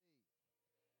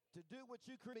to do what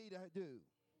you created me to do,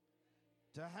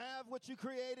 to have what you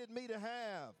created me to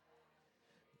have.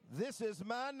 This is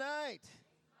my night.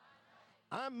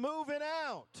 I'm moving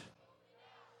out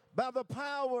by the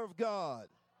power of God,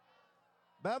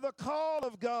 by the call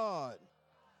of God.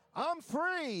 I'm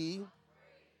free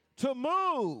to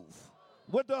move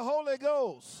with the Holy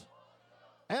Ghost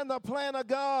and the plan of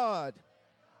God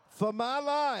for my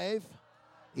life.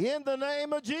 In the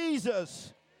name of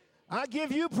Jesus, I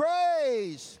give you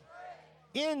praise.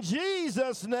 In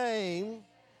Jesus' name,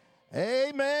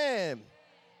 amen.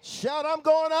 Shout, I'm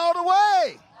going all the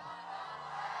way.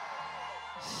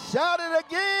 Shout it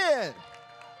again.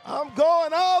 I'm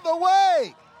going all the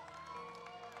way.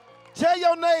 Tell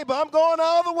your neighbor, I'm going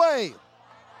all the way.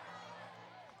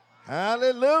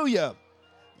 Hallelujah.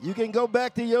 You can go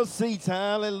back to your seats.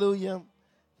 Hallelujah.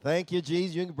 Thank you,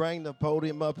 Jesus. You can bring the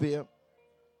podium up here.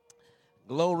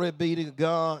 Glory be to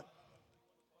God.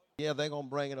 Yeah, they're going to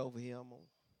bring it over here. I'm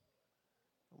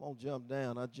going to jump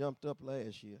down. I jumped up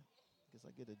last year. Guess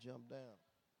I get to jump down.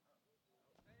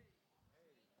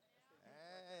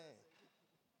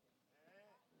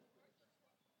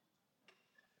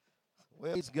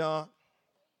 Well, praise God.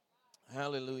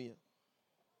 Hallelujah.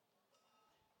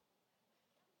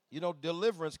 You know,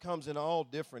 deliverance comes in all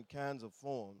different kinds of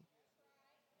forms.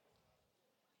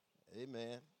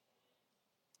 Amen.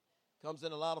 Comes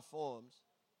in a lot of forms.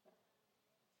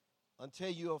 Until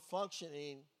you are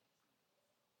functioning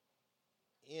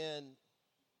in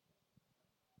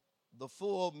the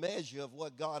full measure of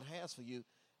what God has for you,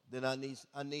 then I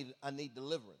need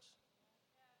deliverance,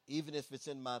 even if it's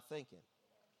in my thinking,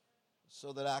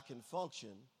 so that I can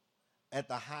function at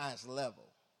the highest level.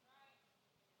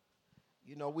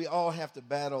 You know, we all have to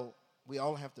battle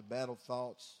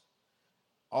thoughts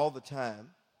all the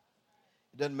time.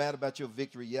 It doesn't matter about your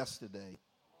victory yesterday.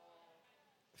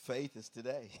 Faith is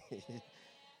today.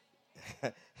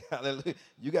 Hallelujah.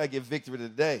 You got to get victory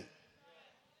today.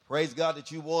 Praise God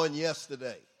that you won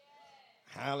yesterday.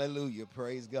 Hallelujah.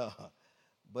 Praise God.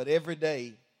 But every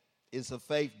day is a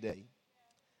faith day.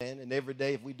 And every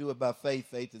day, if we do it by faith,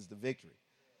 faith is the victory.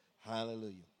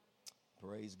 Hallelujah.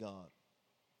 Praise God.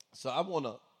 So I want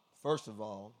to, first of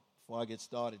all, before I get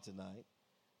started tonight,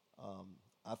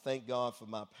 I thank God for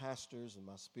my pastors and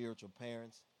my spiritual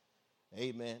parents.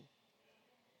 Amen.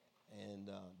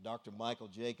 And Dr. Michael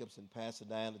Jacobs and Pastor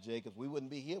Diana Jacobs. We wouldn't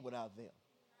be here without them.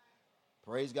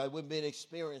 Praise God. We've been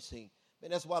experiencing. Man,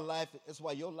 that's why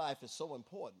your life is so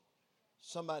important.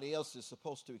 Somebody else is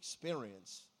supposed to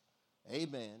experience,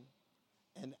 amen,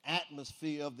 an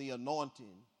atmosphere of the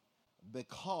anointing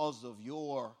because of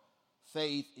your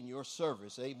faith in your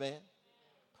service. Amen.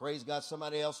 Praise God.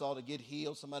 Somebody else ought to get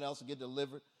healed. Somebody else to get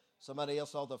delivered. Somebody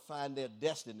else ought to find their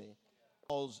destiny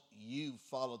because you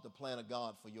followed the plan of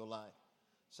God for your life.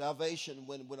 Salvation,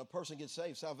 when a person gets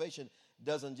saved, salvation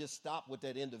doesn't just stop with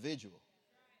that individual.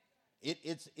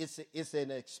 It's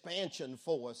an expansion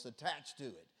force attached to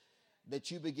it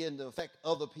that you begin to affect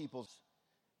other people's.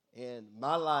 And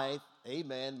my life,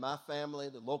 amen, my family,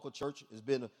 the local church has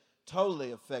been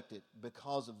totally affected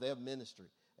because of their ministry.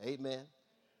 Amen.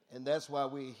 And that's why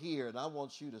we're here. And I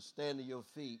want you to stand to your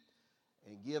feet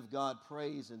and give God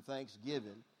praise and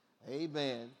thanksgiving.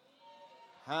 Amen.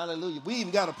 Hallelujah. We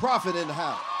even got a prophet in the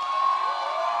house.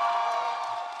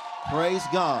 Praise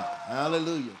God.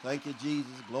 Hallelujah. Thank you,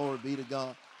 Jesus. Glory be to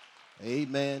God.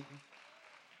 Amen.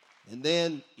 And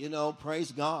then, you know,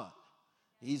 praise God.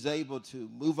 He's able to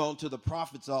move on to the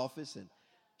prophet's office and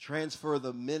transfer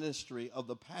the ministry of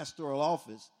the pastoral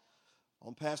office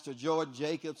on Pastor Jordan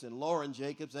Jacobs and Lauren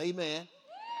Jacobs. Amen.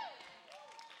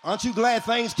 Aren't you glad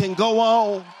things can go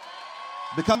on?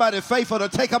 Become somebody faithful to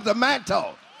take up the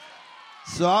mantle.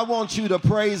 So I want you to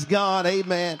praise God,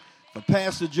 amen, for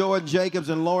Pastor Jordan Jacobs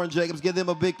and Lauren Jacobs. Give them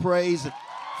a big praise.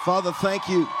 Father, thank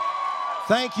you.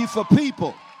 Thank you for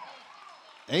people,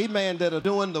 amen, that are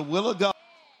doing the will of God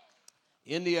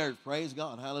in the earth. Praise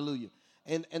God. Hallelujah.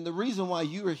 And the reason why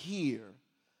you're here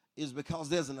is because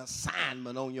there's an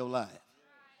assignment on your life.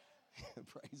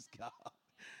 Praise God.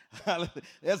 Hallelujah.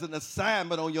 There's an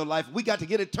assignment on your life. We got to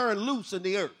get it turned loose in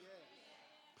the earth.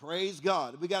 Praise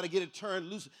God. We got to get it turned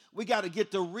loose. We got to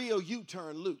get the real you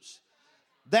turned loose.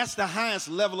 That's the highest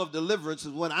level of deliverance,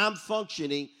 is when I'm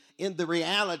functioning in the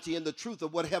reality and the truth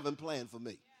of what heaven planned for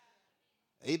me.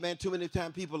 Amen. Too many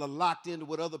times people are locked into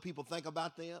what other people think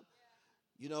about them.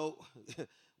 You know,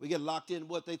 we get locked in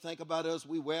what they think about us.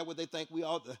 We wear what they think we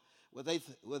ought to, what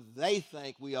they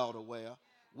think we ought to wear.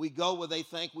 We go where they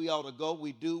think we ought to go.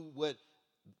 We do what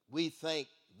we think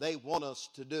they want us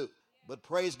to do. But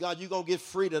praise God, you're going to get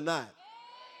free tonight.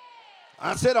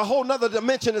 I said a whole nother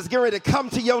dimension is getting ready to come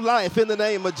to your life in the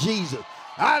name of Jesus.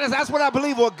 That's what I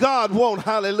believe what God wants.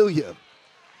 Hallelujah.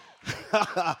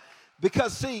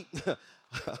 Because see, the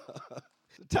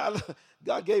title,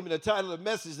 God gave me the title of the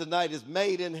message tonight is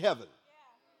Made in Heaven.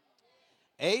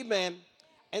 Amen.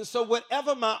 And so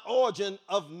whatever my origin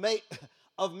of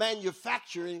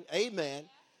manufacturing, amen,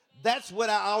 that's what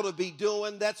I ought to be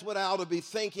doing. That's what I ought to be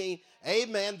thinking.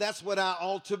 Amen. That's what I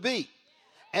ought to be.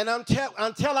 And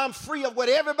until I'm free of what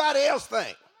everybody else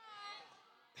thinks,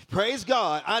 praise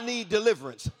God, I need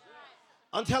deliverance.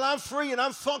 Until I'm free and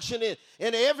I'm functioning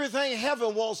in everything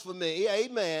heaven wants for me,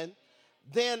 amen,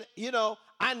 then,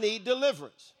 I need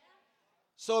deliverance.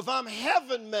 So if I'm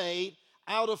heaven made,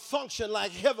 I ought to function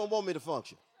like heaven want me to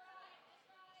function.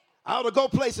 I ought to go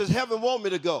places heaven want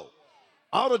me to go.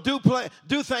 I ought to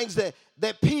do things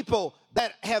that people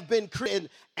that have been created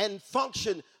and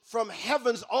function from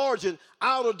heaven's origin,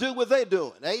 I ought to do what they're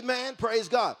doing. Amen. Praise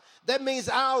God. That means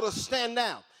I ought to stand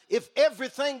out. If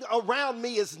everything around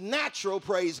me is natural,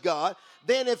 praise God,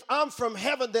 then if I'm from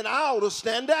heaven, then I ought to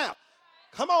stand out.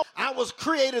 Come on. I was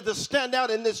created to stand out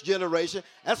in this generation.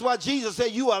 That's why Jesus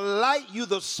said, you are light, you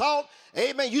the salt.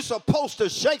 Amen. You're supposed to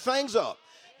shake things up.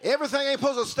 Everything ain't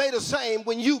supposed to stay the same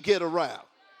when you get around.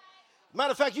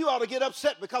 Matter of fact, you ought to get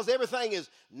upset because everything is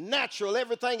natural.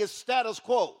 Everything is status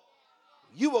quo.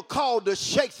 You were called to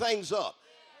shake things up.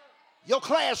 Your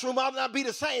classroom ought not be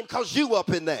the same because you up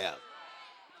in there.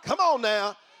 Come on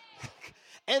now.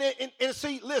 And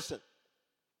see, listen,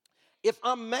 if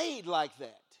I'm made like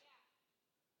that,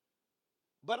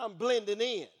 but I'm blending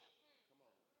in.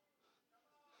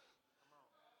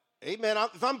 Amen.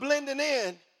 If I'm blending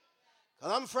in,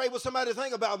 because I'm afraid what somebody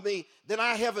think about me, then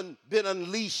I haven't been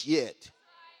unleashed yet.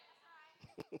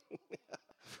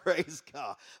 Praise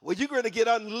God. Well, you're going to get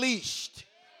unleashed.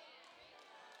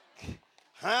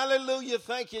 Hallelujah.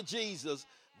 Thank you, Jesus.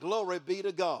 Glory be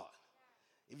to God.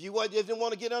 If you didn't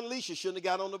want to get unleashed, you shouldn't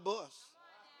have got on the bus.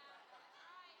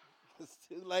 It's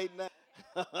too late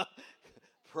now.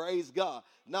 Praise God.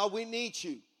 Now we need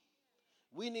you.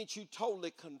 We need you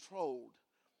totally controlled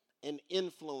and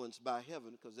influenced by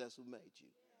heaven because that's who made you.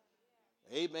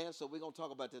 Amen. So we're going to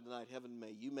talk about that tonight. Heaven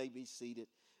made. You may be seated.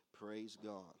 Praise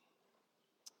God.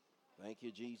 Thank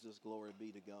you, Jesus. Glory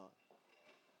be to God.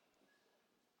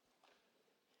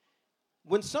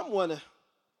 When someone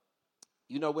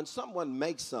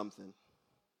makes something,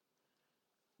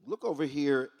 look over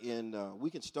here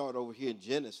we can start over here in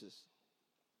Genesis.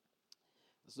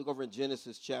 Let's look over in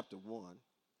Genesis chapter 1.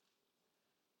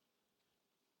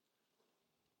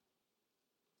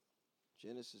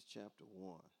 Genesis chapter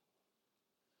 1.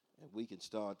 And we can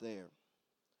start there.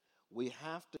 We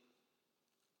have to,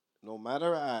 no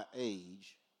matter our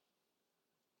age,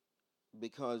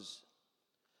 because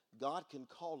God can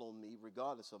call on me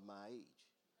regardless of my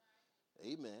age.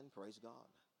 Amen. Praise God.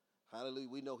 Hallelujah.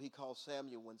 We know he called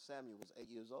Samuel when Samuel was 8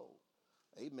 years old.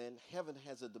 Amen. Heaven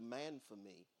has a demand for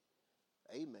me.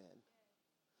 Amen.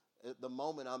 At the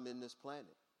moment I'm in this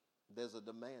planet, there's a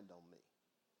demand on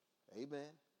me. Amen.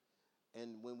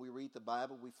 And when we read the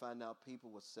Bible, we find out people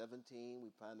were 17. We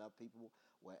find out people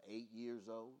were 8 years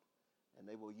old. And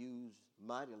they were used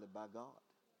mightily by God.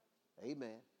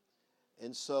 Amen.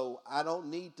 And so I don't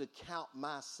need to count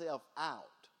myself out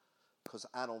because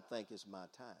I don't think it's my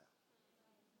time.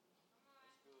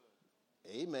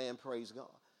 Amen. Praise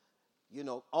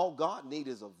God. All God needs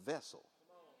is a vessel.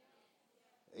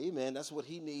 Amen. That's what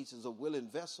he needs is a willing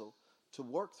vessel to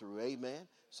work through. Amen.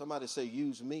 Somebody say,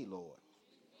 use me, Lord.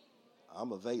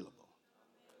 I'm available.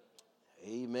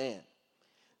 Amen.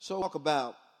 So talk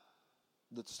about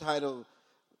the title,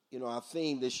 our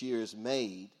theme this year is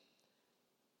Made.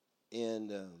 And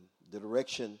the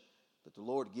direction that the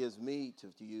Lord gives me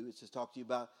to you is to talk to you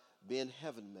about being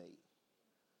heaven made.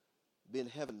 Being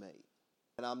heaven made.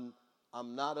 And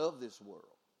I'm not of this world.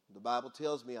 The Bible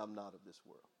tells me I'm not of this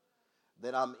world.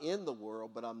 That I'm in the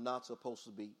world, but I'm not supposed to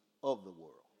be of the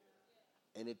world.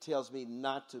 And it tells me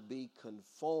not to be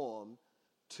conformed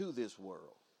to this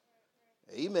world.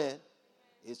 Amen.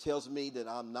 It tells me that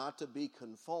I'm not to be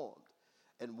conformed.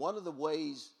 And one of the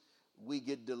ways we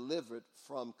get delivered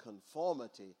from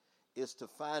conformity is to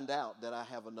find out that I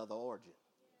have another origin.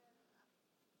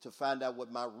 To find out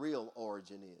what my real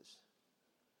origin is.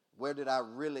 Where did I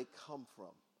really come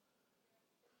from?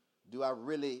 Do I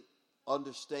really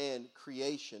understand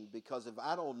creation? Because if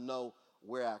I don't know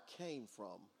where I came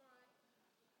from,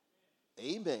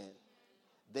 amen,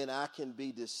 then I can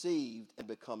be deceived and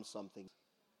become something.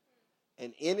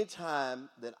 And any time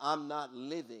that I'm not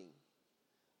living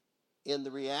in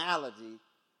the reality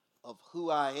of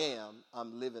who I am,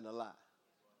 I'm living a lie.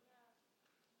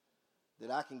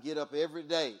 That I can get up every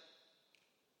day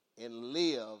and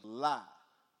live a lie.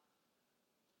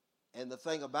 And the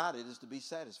thing about it is to be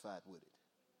satisfied with it.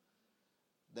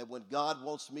 That when God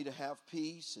wants me to have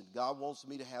peace and God wants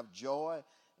me to have joy,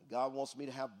 and God wants me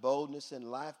to have boldness in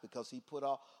life because he put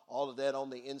all of that on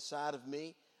the inside of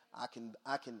me, I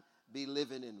can be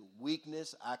living in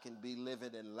weakness. I can be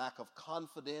living in lack of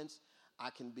confidence. I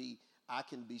can be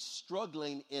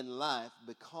struggling in life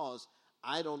because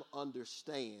I don't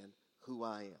understand who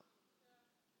I am.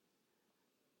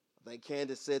 I think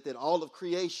Candace said that all of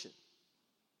creation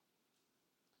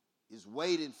is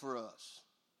waiting for us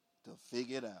to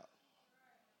figure it out.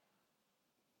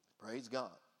 Praise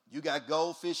God. You got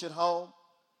goldfish at home?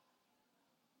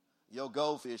 Your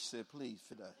goldfish said, please,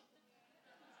 for that.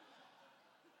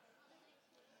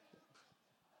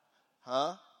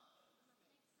 Huh?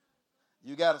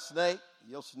 You got a snake?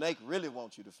 Your snake really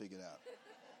wants you to figure it out.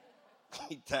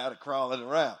 He's tired of crawling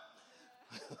around.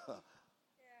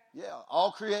 Yeah,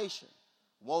 all creation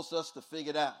wants us to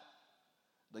figure it out.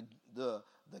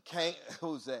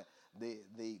 Who's that?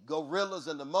 The gorillas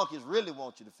and the monkeys really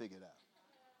want you to figure it out.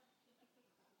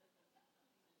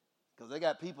 Because they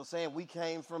got people saying we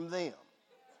came from them.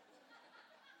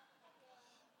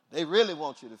 They really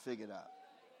want you to figure it out.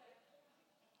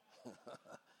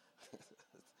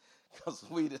 Because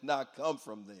we did not come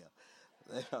from them.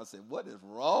 They say, what is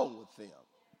wrong with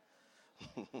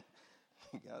them?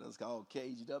 Got us all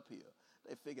caged up here.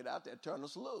 They figured out they'd turn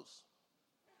us loose.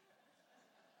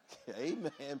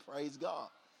 Amen. Praise God.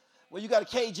 Well, you got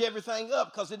to cage everything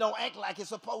up because it don't act like it's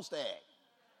supposed to act.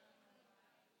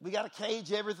 We got to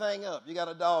cage everything up. You got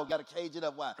a dog, got to cage it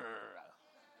up. Why?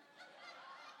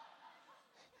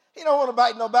 He don't want to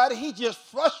bite nobody. He just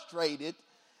frustrated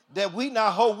that we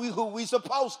not who we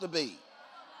supposed to be.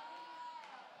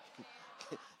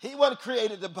 He wasn't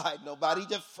created to bite nobody. He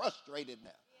just frustrated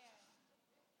now.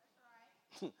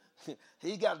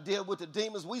 He got to deal with the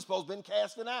demons we supposed to been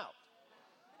casting out.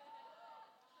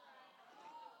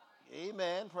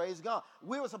 Amen. Praise God.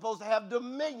 We were supposed to have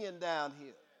dominion down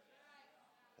here.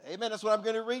 Amen. That's what I'm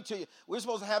going to read to you. We're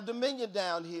supposed to have dominion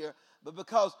down here, but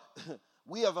because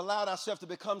we have allowed ourselves to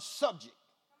become subject,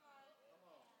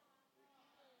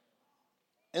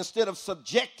 instead of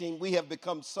subjecting, we have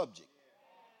become subject.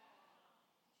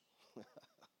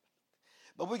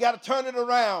 But we got to turn it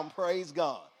around. Praise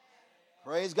God.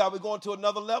 Praise God. We're going to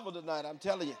another level tonight. I'm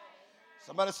telling you.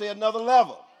 Somebody say another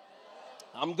level.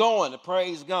 I'm going to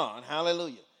praise God.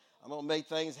 Hallelujah. I'm going to make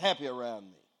things happy around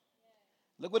me.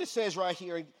 Look what it says right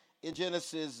here in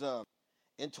Genesis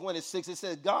in 26. It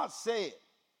says, God said,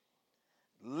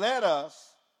 let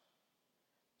us,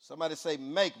 somebody say,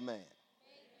 make man.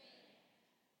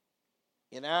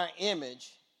 In our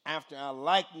image, after our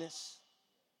likeness.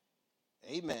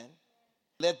 Amen.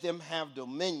 Let them have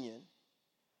dominion.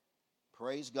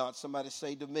 Praise God. Somebody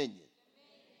say dominion.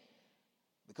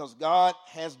 Because God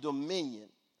has dominion.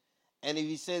 And if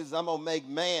he says, I'm going to make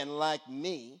man like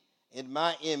me in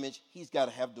my image, he's got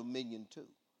to have dominion too.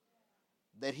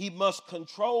 That he must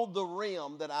control the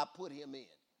realm that I put him in.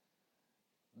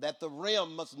 That the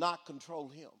realm must not control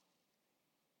him.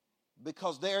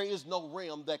 Because there is no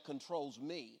realm that controls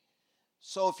me.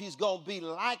 So if he's going to be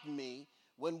like me,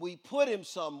 when we put him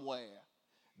somewhere,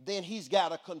 then he's got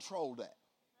to control that.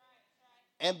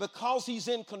 And because he's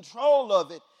in control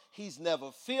of it, he's never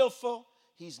fearful,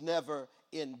 he's never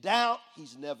in doubt,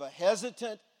 he's never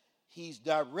hesitant, he's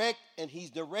direct, and he's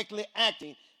directly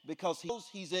acting because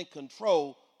he's in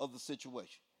control of the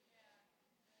situation.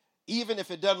 Even if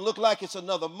it doesn't look like it's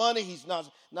another money, he's not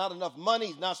enough money,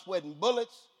 he's not sweating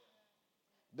bullets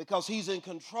because he's in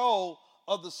control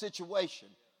of the situation.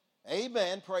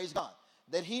 Amen, praise God.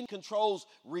 That he controls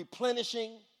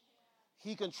replenishing,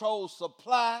 he controls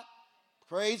supply,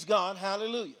 praise God,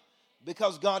 hallelujah.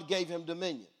 Because God gave him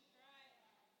dominion.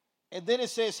 And then it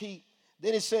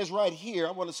says right here,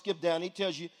 I want to skip down, he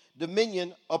tells you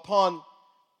dominion upon,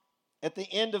 at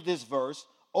the end of this verse,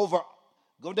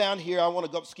 go down here, I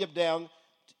want to skip down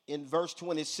in verse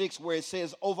 26 where it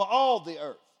says, over all the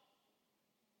earth.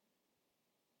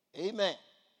 Amen.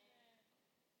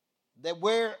 That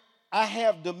where I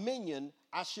have dominion,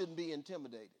 I shouldn't be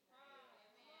intimidated.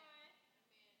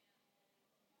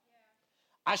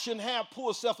 I shouldn't have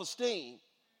poor self-esteem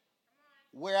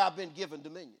where I've been given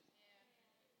dominion.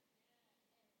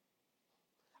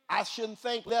 I shouldn't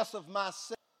think less of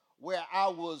myself where I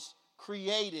was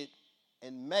created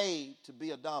and made to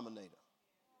be a dominator.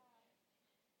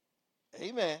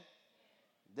 Amen.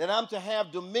 That I'm to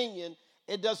have dominion.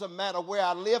 It doesn't matter where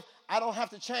I live. I don't have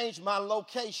to change my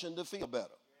location to feel better.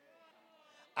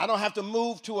 I don't have to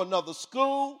move to another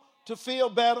school to feel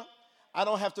better. I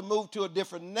don't have to move to a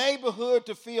different neighborhood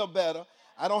to feel better.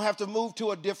 I don't have to move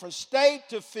to a different state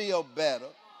to feel better.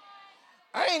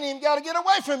 I ain't even got to get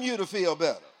away from you to feel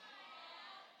better.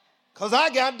 Because I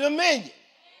got dominion.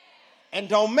 And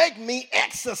don't make me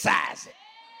exercise it.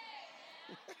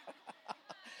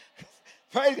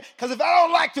 Because if I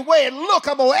don't like the way it look,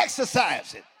 I'm going to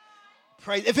exercise it.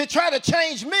 Praise. If it try to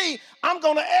change me, I'm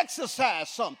going to exercise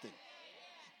something.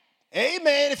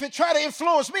 Amen. If it try to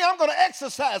influence me, I'm going to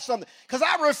exercise something. Because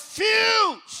I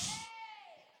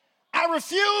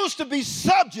refuse to be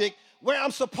subject where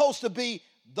I'm supposed to be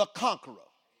the conqueror.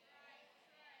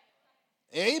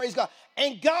 Amen. Praise God.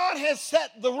 And God has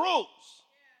set the rules.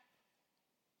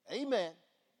 Amen.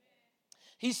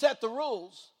 He set the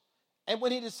rules. And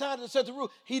when he decided to set the rule,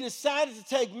 he decided to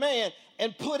take man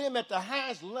and put him at the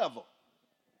highest level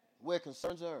where it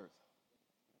concerns the earth.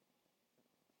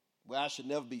 Where I should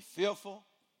never be fearful.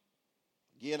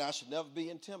 Again, I should never be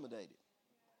intimidated.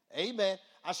 Amen.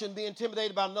 I shouldn't be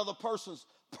intimidated by another person's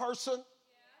person.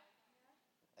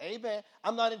 Amen.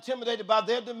 I'm not intimidated by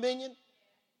their dominion.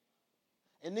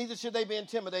 And neither should they be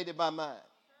intimidated by mine.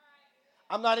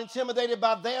 I'm not intimidated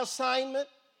by their assignment.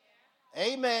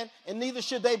 Amen. And neither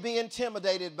should they be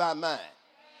intimidated by mine.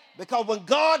 Because when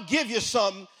God gives you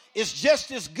something, it's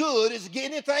just as good as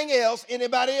anything else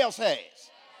anybody else has.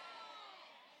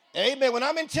 Amen. When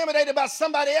I'm intimidated by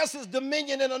somebody else's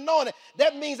dominion and anointing,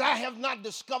 that means I have not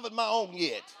discovered my own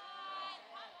yet.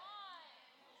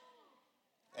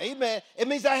 Amen. It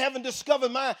means I haven't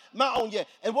discovered my own yet.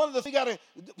 And one of the things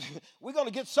we're going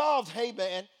to get solved,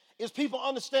 amen, is people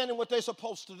understanding what they're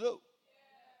supposed to do.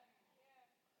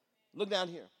 Look down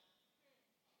here.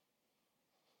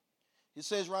 It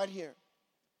says right here.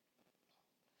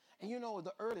 And you know,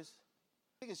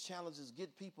 biggest challenge is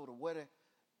get people to where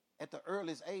at the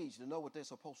earliest age to know what they're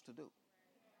supposed to do.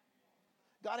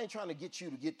 God ain't trying to get you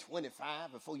to get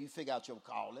 25 before you figure out your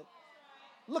calling.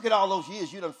 Look at all those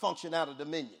years you done functioned out of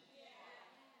dominion.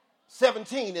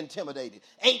 17 intimidated,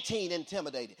 18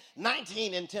 intimidated,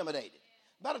 19 intimidated.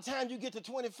 By the time you get to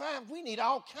 25, we need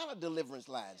all kind of deliverance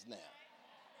lines now.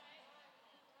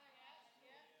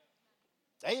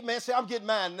 Amen. Say, I'm getting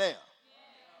mine now.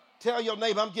 Tell your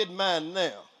neighbor, I'm getting mine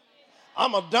now.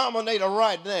 I'm a dominator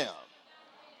right now.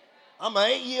 I'm an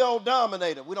 8-year-old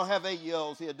dominator. We don't have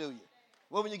 8-year-olds here, do you?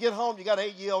 Well, when you get home, you got an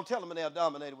 8-year-old. Tell them they're a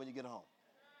dominator when you get home.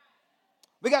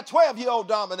 We got 12-year-old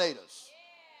dominators.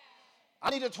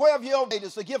 I need a 12-year-old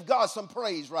dominator to give God some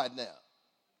praise right now.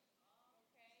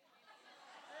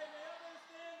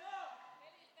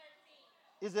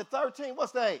 Is it 13?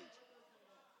 What's the age?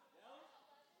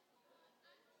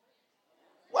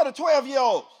 What are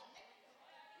 12-year-olds?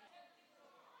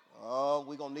 Oh,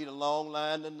 we're going to need a long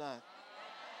line tonight.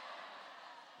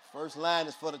 First line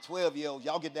is for the 12-year-olds.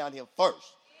 Y'all get down here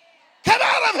first. Come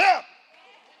out of here!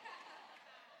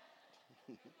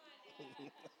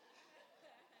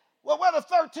 Well, where are the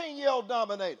 13-year-old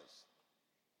dominators?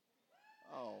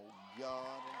 Oh, God.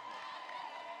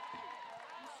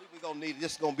 See, we're going to need it.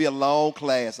 This is going to be a long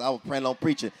class. I was planning on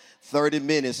preaching 30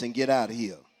 minutes and get out of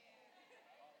here.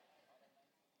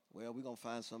 Well, we're going to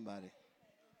find somebody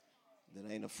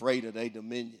that ain't afraid of their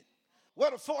dominion.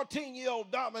 What are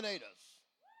 14-year-old dominators?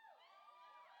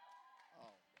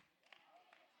 Oh.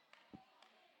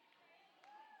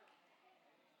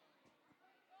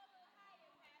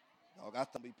 Dog, I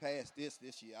thought we passed this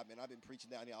year. I mean, I've been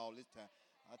preaching down here all this time.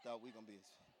 I thought we going to be.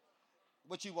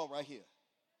 What you want right here?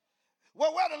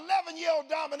 Well, what 11-year-old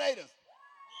dominators?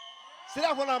 See,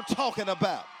 that's what I'm talking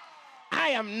about.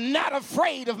 I am not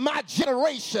afraid of my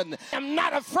generation. I'm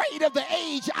not afraid of the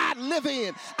age I live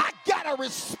in. I gotta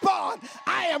respond.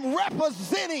 I am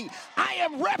representing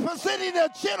a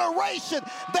generation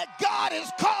that God has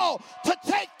called to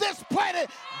take this planet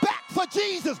back for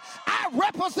Jesus. I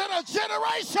represent a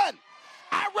generation.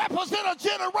 I represent a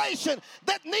generation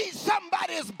that needs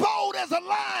somebody as bold as a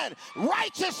lion,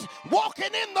 righteous, walking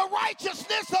in the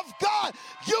righteousness of God.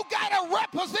 You gotta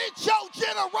represent your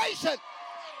generation.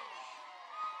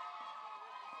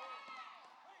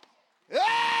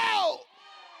 Oh!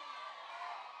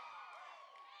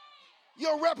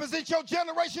 You'll represent your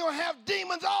generation. You'll have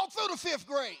demons all through the 5th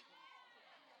grade.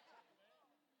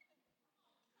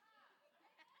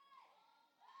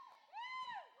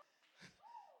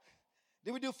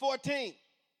 Did we do 14?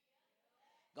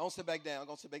 Go on, sit back down.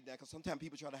 Go on, sit back down, because sometimes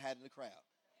people try to hide in the crowd.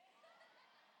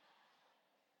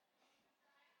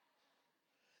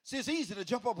 See, it's easy to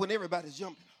jump up when everybody's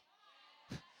jumping.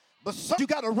 But you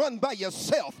got to run by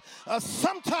yourself.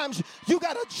 Sometimes you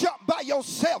got to jump by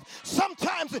yourself.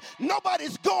 Sometimes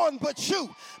nobody's going but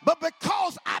you. But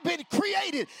because I've been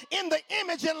created in the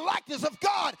image and likeness of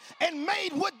God and made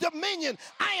with dominion,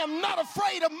 I am not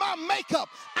afraid of my makeup.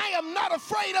 I am not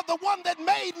afraid of the one that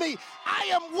made me. I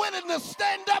am willing to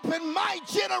stand up in my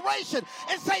generation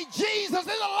and say, Jesus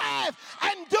is alive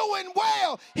and doing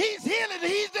well. He's healing,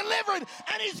 he's delivering,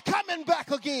 and he's coming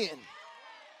back again.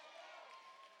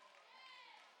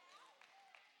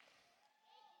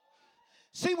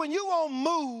 See, when you won't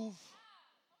move,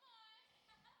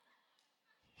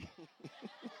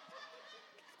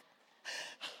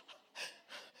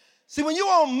 see, when you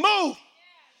won't move,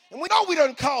 and we know we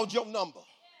done called your number.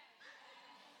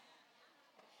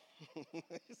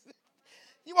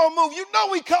 You won't move, you know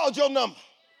we called your number.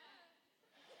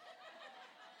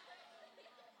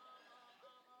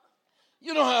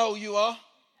 You know how old you are.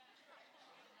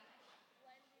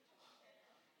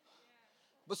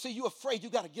 But see, you're afraid you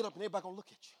got to get up and everybody going to look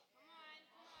at you.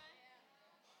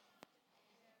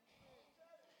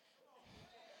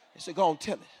 They say, go on,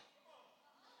 tell it.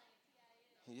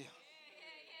 Yeah.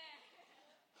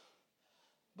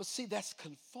 But see, that's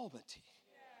conformity.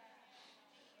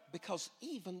 Because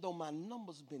even though my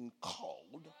number's been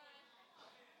called,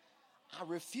 I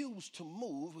refuse to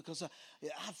move because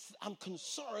I'm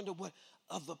concerned of what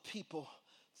other people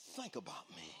think about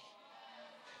me.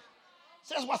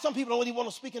 So that's why some people don't even want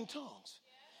to speak in tongues.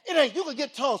 It ain't, you can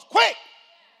get tongues quick.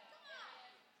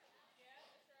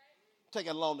 Take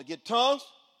that long to get tongues.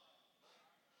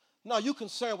 No, you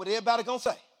concerned what everybody gonna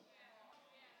say.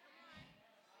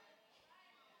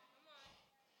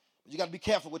 But you got to be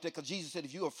careful with that because Jesus said,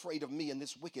 if you're afraid of me in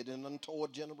this wicked and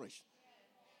untoward generation.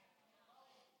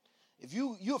 If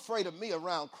you're afraid of me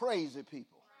around crazy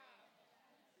people,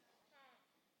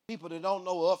 people that don't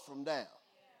know up from down,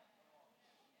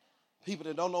 people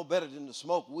that don't know better than to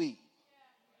smoke weed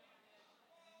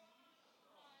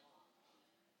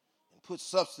and put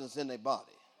substance in their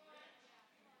body.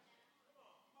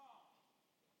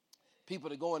 People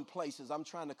that go in places, I'm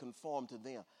trying to conform to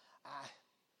them.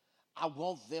 I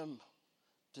want them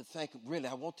to think, really,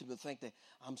 I want them to think that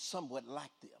I'm somewhat like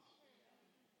them.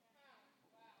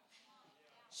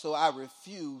 So I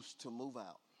refuse to move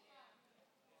out.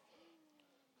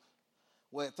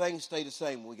 Well, things stay the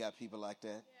same when we got people like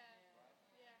that.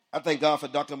 I thank God for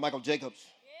Dr. Michael Jacobs.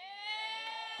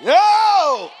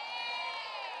 Yo!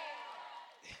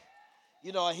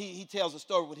 You know, he tells a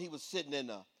story when he was sitting in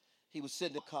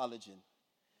college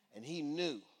and he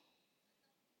knew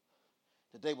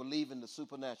that they were leaving the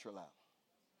supernatural out.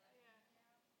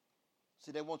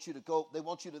 See, they want you to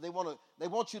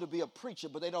be a preacher,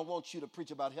 but they don't want you to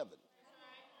preach about heaven.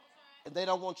 And they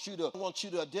don't want you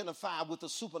to identify with the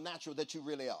supernatural that you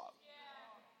really are.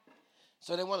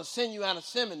 So they want to send you out of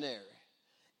seminary,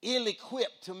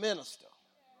 ill-equipped to minister.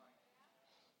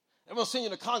 They want to send you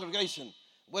in a congregation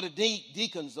where the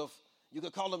deacons you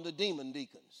could call them the demon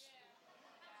deacons.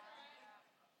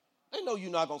 They know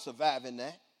you're not going to survive in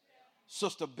that.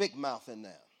 Sister Big Mouth in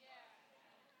there.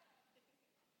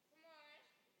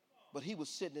 But he was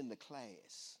sitting in the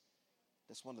class.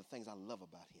 That's one of the things I love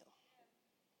about him.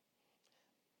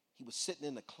 He was sitting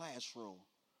in the classroom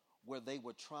where they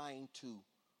were trying to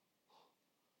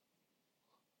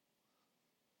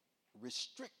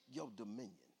restrict your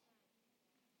dominion.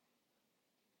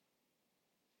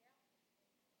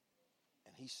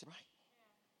 And he said, right.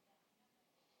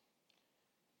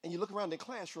 And you look around the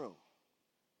classroom,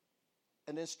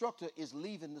 and the instructor is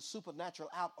leaving the supernatural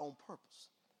out on purpose.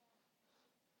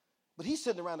 But he's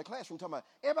sitting around the classroom talking about,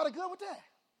 everybody good with that?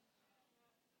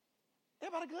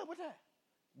 Everybody good with that?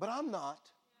 But I'm not.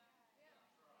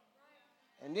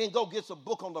 And then go get a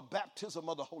book on the baptism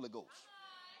of the Holy Ghost.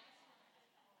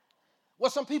 Well,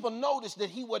 some people noticed that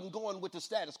he wasn't going with the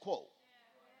status quo.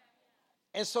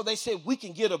 And so they said, we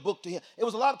can get a book to him. It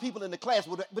was a lot of people in the class,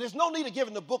 but there's no need of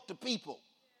giving the book to people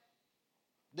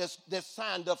that's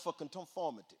signed up for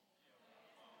conformity.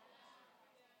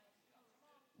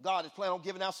 God is planning on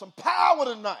giving out some power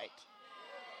tonight.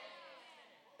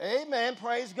 Amen.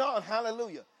 Praise God.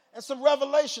 Hallelujah. And some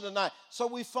revelation tonight. So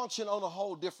we function on a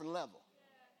whole different level.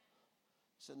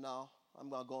 I said, no, I'm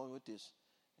not going with this.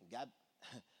 And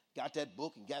got that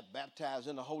book and got baptized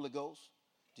in the Holy Ghost.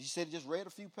 Did you say he just read a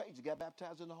few pages, got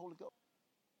baptized in the Holy Ghost?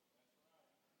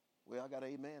 Well, I got an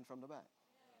amen from the back.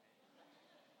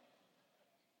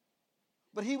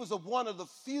 But he was one of the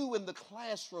few in the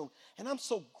classroom, and I'm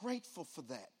so grateful for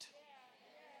that.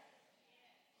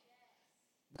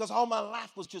 Because all my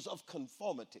life was just of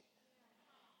conformity.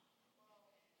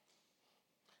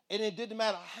 And it didn't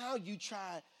matter how you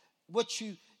tried, what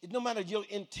you no matter your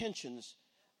intentions,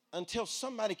 until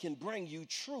somebody can bring you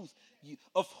truth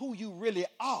of who you really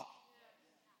are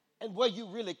and where you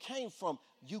really came from,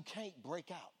 you can't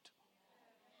break out.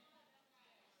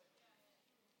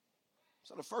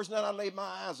 So the first night I laid my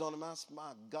eyes on him, I said,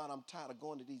 my God, I'm tired of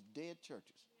going to these dead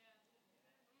churches.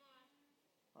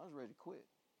 I was ready to quit.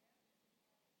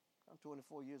 I'm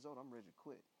 24 years old. I'm ready to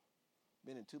quit.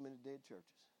 Been in too many dead churches.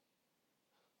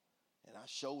 And I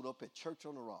showed up at Church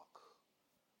on the Rock,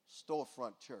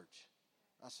 storefront church.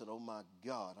 I said, oh, my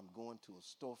God, I'm going to a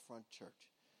storefront church.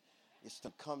 It's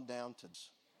to come down to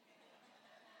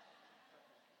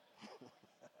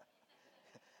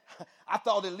I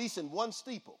thought at least in one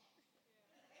steeple,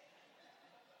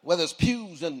 where there's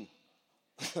pews and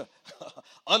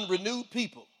unrenewed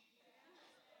people,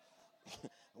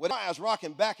 when I was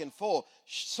rocking back and forth,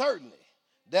 certainly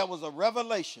there was a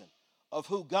revelation of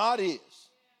who God is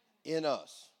in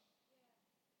us.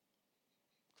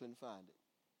 Couldn't find it.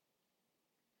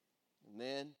 And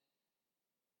then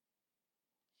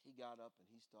he got up and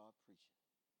he started preaching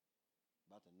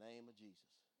about the name of Jesus.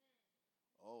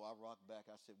 Oh, I rocked back.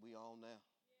 I said, we on now.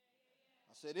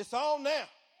 I said, it's on now.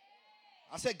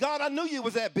 I said, God, I knew you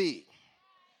was that big.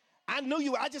 I knew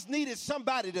you. I just needed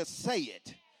somebody to say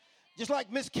it. Just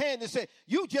like Miss Candace said,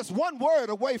 you just one word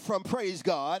away from, praise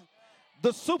God,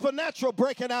 the supernatural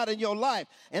breaking out in your life.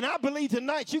 And I believe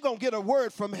tonight you're going to get a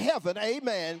word from heaven.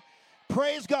 Amen.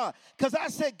 Praise God. Because I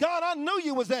said, God, I knew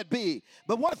you was that big.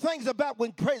 But one of the things about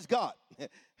when, praise God,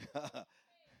 get a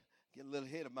little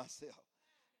ahead of myself.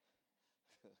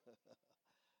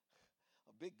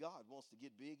 A big God wants to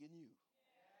get big in you.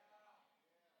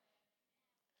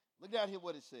 Look down here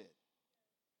what it said.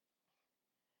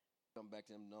 Come back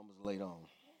to them numbers later on.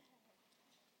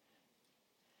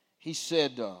 He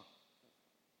said,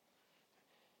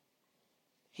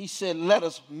 let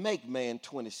us make man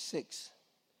 26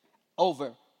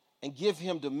 over and give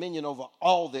him dominion over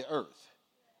all the earth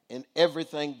and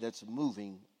everything that's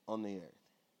moving on the earth.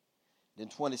 Then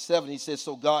 27, he says,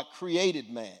 so God created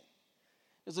man.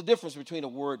 There's a difference between the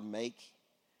word make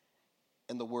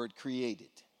and the word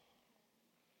created.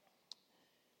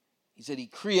 He said he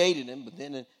created him, but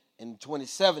then in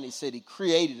 27 he said he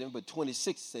created him, but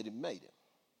 26 said he made him.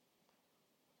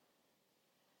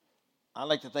 I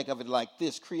like to think of it like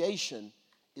this. Creation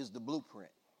is the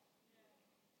blueprint.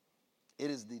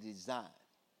 It is the design,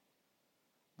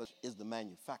 but is the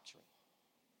manufacturing.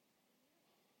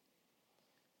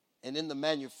 And in the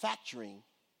manufacturing,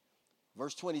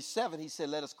 verse 27, he said,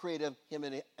 let us create him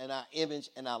in our image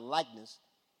and our likeness.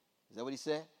 Is that what he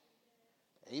said?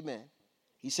 Amen.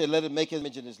 He said, let him make his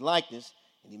image and his likeness.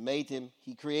 And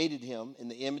he created him in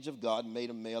the image of God and made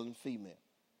him male and female.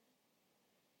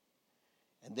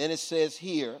 And then it says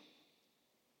here,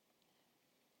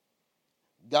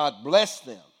 God blessed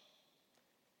them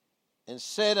and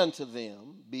said unto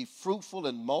them, be fruitful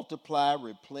and multiply,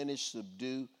 replenish,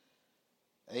 subdue,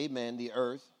 amen, the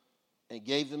earth, and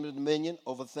gave them the dominion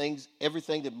over things,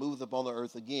 everything that moveth upon the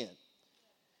earth again.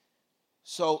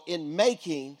 So in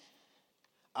making,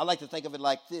 I like to think of it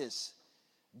like this.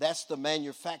 That's the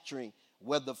manufacturing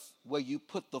where you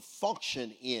put the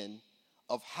function in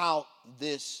of how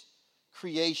this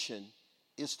creation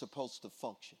is supposed to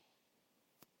function.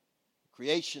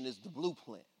 Creation is the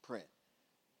blueprint.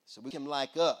 So we can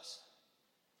like us.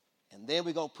 And then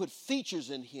we're going to put features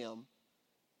in him.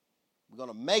 We're going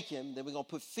to make him, then we're going to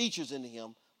put features in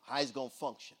him, how he's going to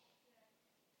function.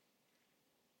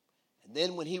 And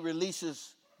then when he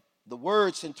releases the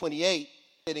words in 28,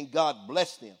 and God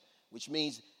blessed them, which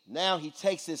means now he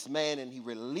takes this man and he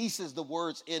releases the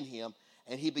words in him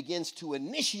and he begins to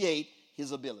initiate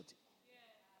his ability.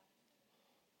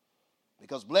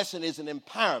 Because blessing is an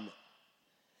empowerment.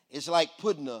 It's like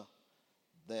putting the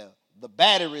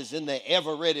batteries in the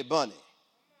ever-ready bunny.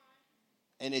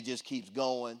 And it just keeps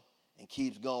going and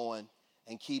keeps going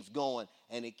and keeps going.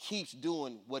 And it keeps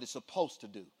doing what it's supposed to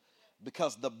do.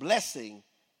 Because the blessing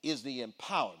is the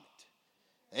empowerment.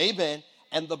 Amen.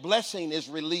 And the blessing is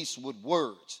released with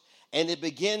words. And it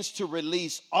begins to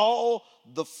release all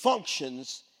the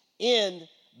functions in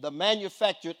the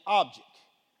manufactured object.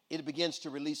 It begins to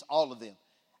release all of them.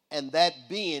 And that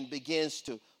being begins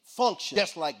to function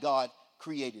just like God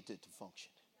created it to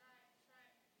function.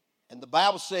 And the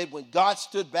Bible said when God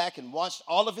stood back and watched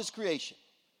all of his creation,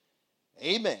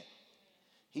 amen,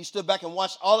 he stood back and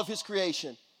watched all of his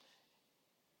creation.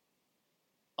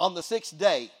 On the sixth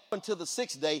day, until the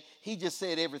sixth day, he just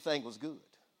said everything was good.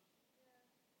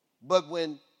 But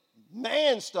when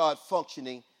man started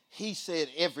functioning, he said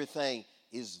everything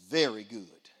is very good.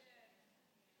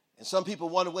 And some people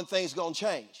wonder when things going to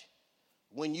change.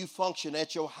 When you function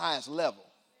at your highest level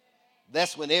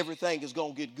that's when everything is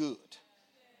going to get good.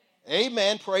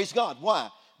 Amen. Praise God. Why?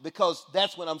 Because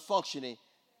that's when I'm functioning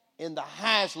in the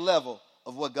highest level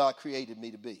of what God created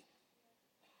me to be.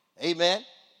 Amen.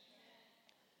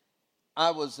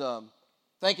 I was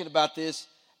thinking about this,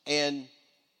 and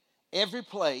every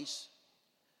place,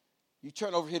 you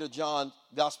turn over here to John,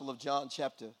 Gospel of John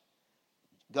chapter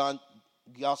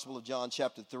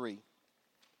 3,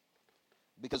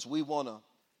 because we want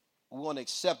to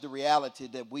accept the reality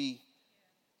that we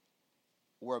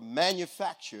were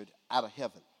manufactured out of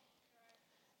heaven.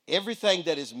 Everything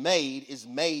that is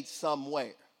made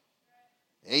somewhere.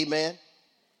 Amen.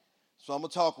 So I'm going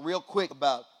to talk real quick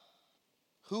about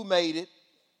who made it.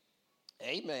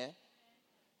 Amen.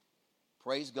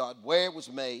 Praise God. Where it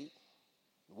was made,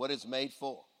 what it's made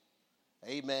for.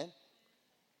 Amen.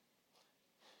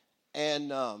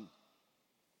 And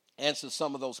answer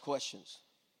some of those questions.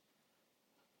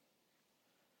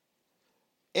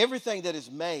 Everything that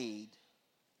is made,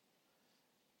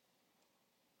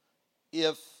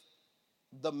 if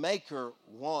the maker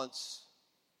wants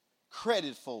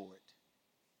credit for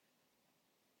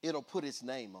it, it'll put its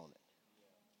name on it.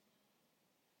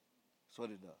 That's what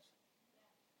it does.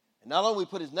 And not only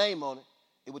put his name on it,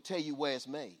 it will tell you where it's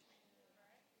made.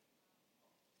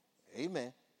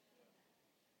 Amen.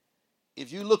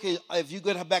 If you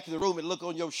go back to the room and look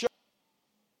on your shirt,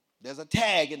 there's a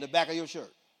tag in the back of your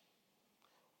shirt.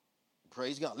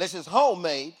 Praise God. Unless it's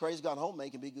homemade, praise God,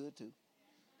 homemade can be good too.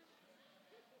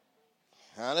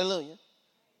 Hallelujah.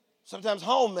 Sometimes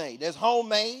homemade.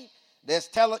 There's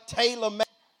tailor-made.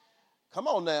 Come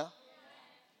on now.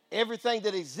 Everything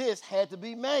that exists had to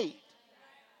be made.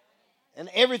 And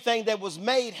everything that was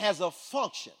made has a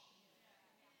function.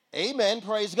 Amen.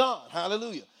 Praise God.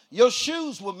 Hallelujah. Your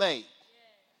shoes were made.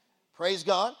 Praise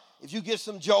God. If you get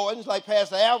some Jordans, like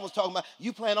Pastor Al was talking about,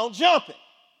 you plan on jumping.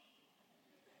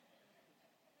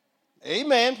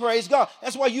 Amen. Praise God.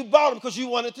 That's why you bought them, because you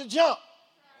wanted to jump.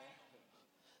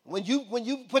 When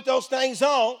you put those things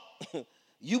on,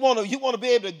 you want to be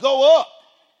able to go up.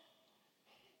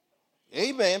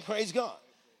 Amen. Praise God.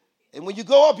 And when you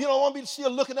go up, you don't want to be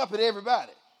still looking up at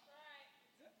everybody.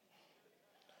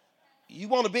 You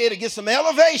want to be able to get some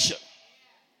elevation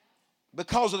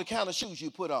because of the kind of shoes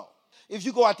you put on. If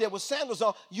you go out there with sandals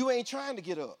on, you ain't trying to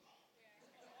get up.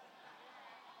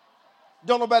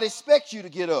 Don't nobody expect you to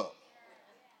get up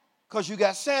because you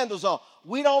got sandals on.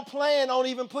 We don't plan on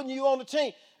even putting you on the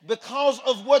team because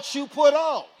of what you put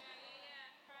on.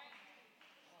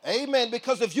 Amen.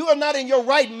 Because if you are not in your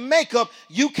right makeup,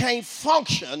 you can't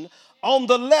function on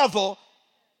the level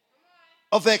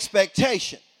of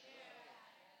expectation.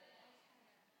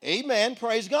 Amen.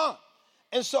 Praise God.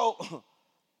 And so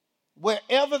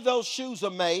wherever those shoes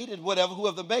are made and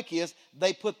whoever the maker is,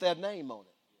 they put their name on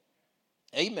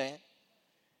it. Amen.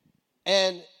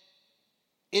 And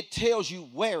it tells you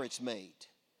where it's made.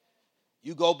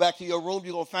 You go back to your room,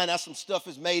 you're going to find out some stuff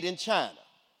is made in China.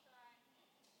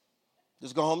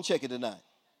 Just go home and check it tonight.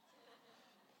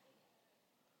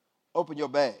 Open your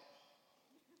bag.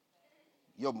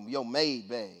 Your made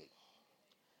bag.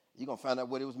 You're going to find out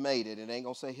what it was made in. It ain't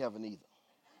going to say heaven either.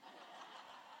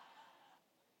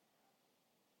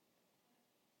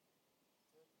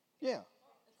 Yeah.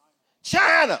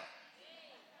 China.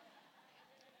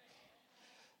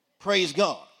 Praise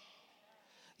God.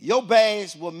 Your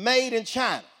bags were made in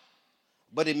China,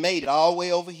 but it made it all the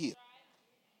way over here.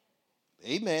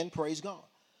 Amen. Praise God.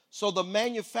 So the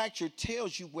manufacturer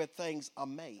tells you where things are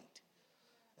made.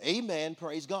 Amen.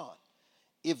 Praise God.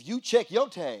 If you check your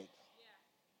tag,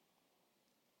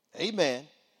 amen,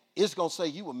 it's going to say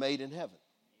you were made in heaven.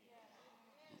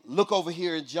 Look over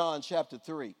here in John chapter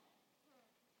 3.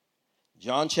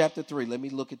 John chapter 3. Let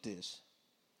me look at this.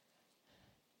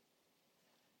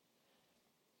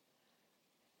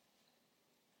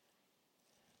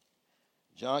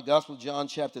 Gospel of John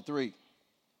chapter 3.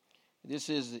 This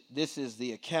is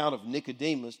the account of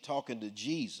Nicodemus talking to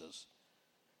Jesus.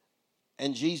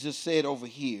 And Jesus said over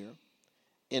here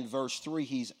in verse 3,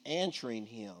 he's answering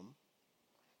him.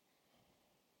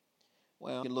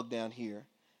 Well, you can look down here.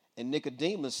 And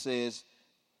Nicodemus says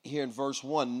here in verse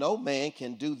 1, no man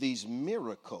can do these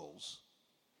miracles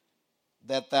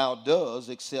that thou does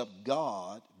except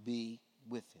God be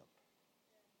with him.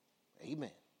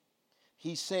 Amen.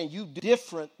 He's saying you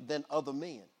different than other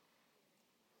men.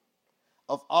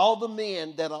 Of all the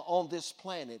men that are on this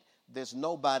planet, there's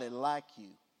nobody like you.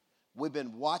 We've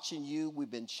been watching you. We've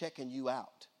been checking you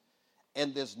out.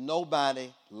 And there's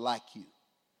nobody like you.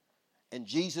 And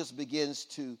Jesus begins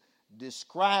to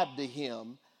describe to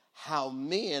him how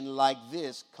men like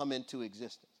this come into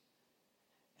existence.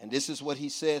 And this is what he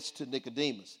says to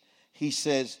Nicodemus. He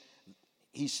says,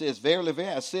 he says, verily,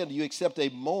 verily, I say unto you, except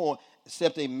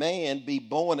a man be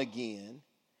born again,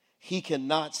 he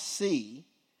cannot see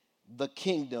the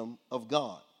kingdom of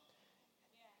God.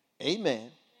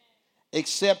 Amen.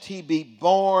 Except he be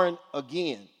born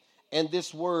again. And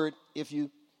this word,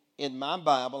 in my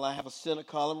Bible, I have a center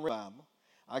column Bible.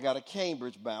 I got a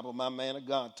Cambridge Bible my man of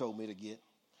God told me to get.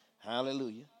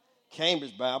 Hallelujah.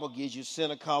 Cambridge Bible gives you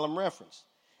center column reference.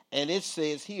 And it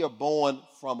says he are born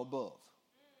from above.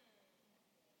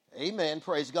 Amen.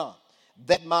 Praise God.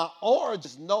 That my origin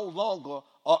is no longer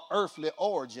an earthly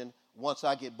origin once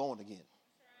I get born again.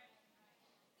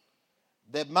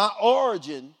 That my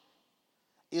origin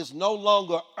is no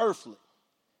longer earthly.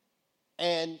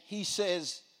 And he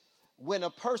says, when a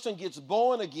person gets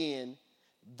born again,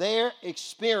 their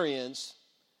experience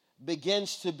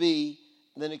begins to be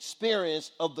an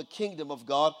experience of the kingdom of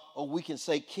God, or we can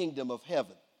say kingdom of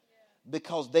heaven,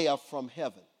 because they are from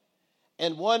heaven.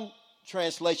 And one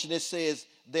translation, it says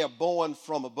they're born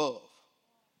from above.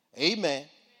 Amen.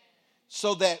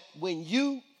 So that when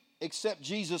you accept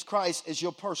Jesus Christ as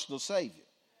your personal Savior,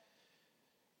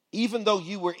 even though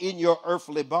you were in your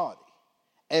earthly body,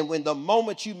 and when the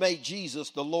moment you made Jesus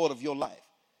the Lord of your life,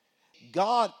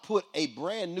 God put a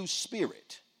brand new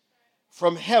spirit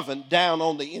from heaven down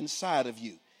on the inside of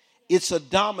you. It's a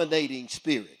dominating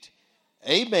spirit.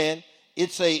 Amen.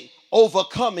 It's a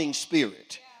overcoming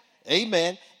spirit.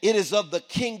 Amen. It is of the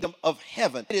kingdom of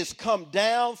heaven. It has come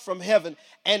down from heaven,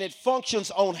 and it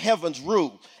functions on heaven's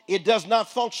rule. It does not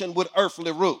function with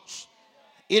earthly rules.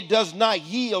 It does not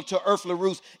yield to earthly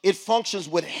rules. It functions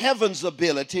with heaven's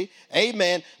ability,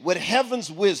 amen, with heaven's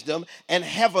wisdom and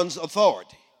heaven's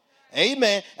authority.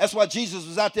 Amen. That's why Jesus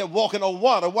was out there walking on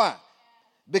water. Why?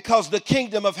 Because the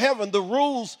kingdom of heaven, the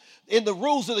rules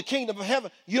of the kingdom of heaven,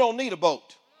 you don't need a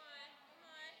boat.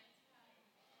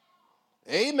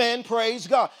 Amen. Praise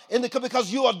God.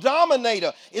 Because you're a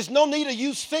dominator. It's no need of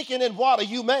you sinking in water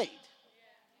you made.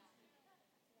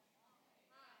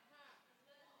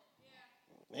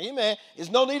 Amen.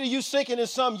 It's no need of you sinking in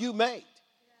some you made.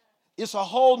 It's a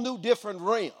whole new different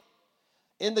realm.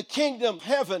 In the kingdom of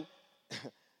heaven,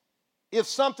 if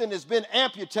something has been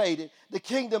amputated, the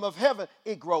kingdom of heaven,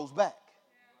 it grows back.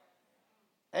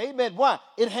 Amen. Why?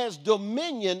 It has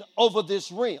dominion over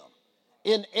this realm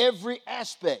in every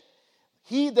aspect.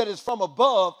 He that is from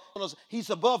above, he's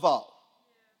above all.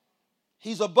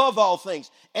 He's above all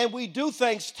things. And we do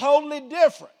things totally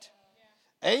different.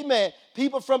 Amen.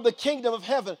 People from the kingdom of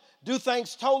heaven do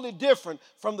things totally different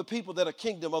from the people that are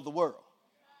kingdom of the world.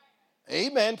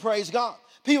 Amen. Praise God.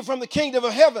 People from the kingdom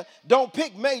of heaven don't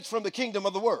pick mates from the kingdom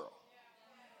of the world.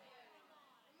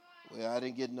 Well, I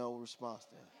didn't get no response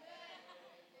there.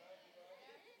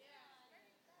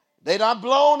 They're not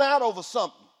blown out over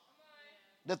something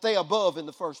that they above in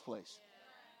the first place.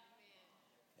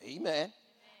 Amen.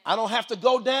 I don't have to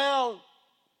go down.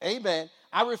 Amen.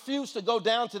 I refuse to go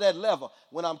down to that level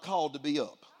when I'm called to be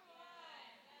up.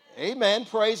 Amen.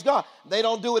 Praise God. They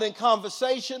don't do it in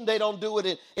conversation. They don't do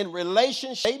it in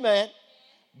relationship. Amen.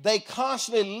 They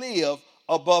constantly live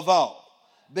above all,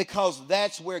 because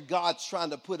that's where God's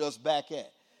trying to put us back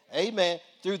at. Amen.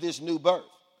 Through this new birth.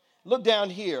 Look down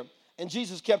here. And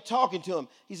Jesus kept talking to him.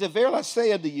 He said, verily I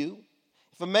say unto you,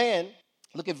 if a man,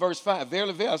 look at verse 5,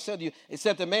 verily, verily I say unto you,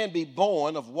 except a man be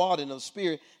born of water and of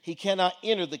spirit, he cannot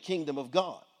enter the kingdom of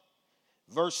God.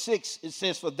 Verse 6, it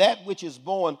says, for that which is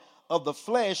born of the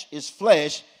flesh is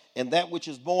flesh, and that which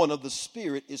is born of the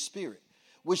spirit is spirit.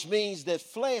 Which means that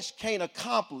flesh can't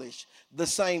accomplish the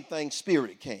same thing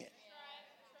spirit can.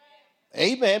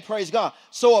 Amen. Praise God.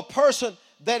 So a person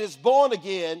that is born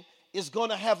again is going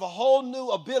to have a whole new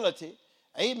ability.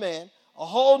 Amen. A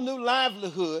whole new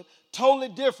livelihood, totally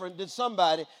different than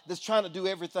somebody that's trying to do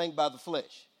everything by the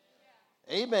flesh.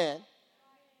 Amen.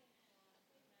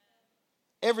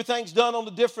 Everything's done on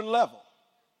a different level.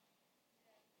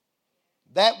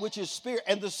 That which is spirit,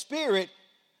 and the spirit,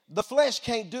 the flesh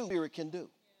can't do, spirit can do.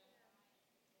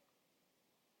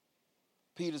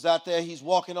 Peter's out there, he's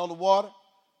walking on the water.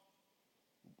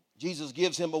 Jesus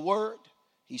gives him a word.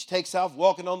 He takes off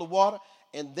walking on the water,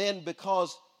 and then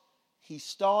because he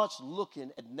starts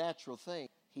looking at natural things,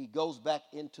 he goes back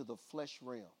into the flesh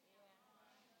realm.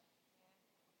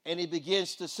 And he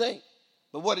begins to sink.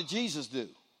 But what did Jesus do?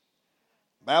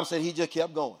 The Bible said he just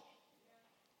kept going.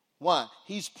 Why?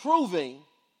 He's proving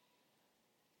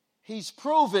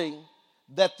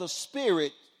that the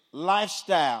spirit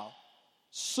lifestyle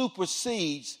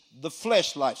supersedes the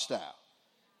flesh lifestyle.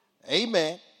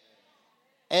 Amen.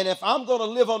 And if I'm going to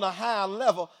live on a higher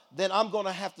level, then I'm going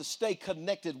to have to stay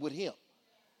connected with him.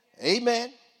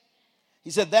 Amen.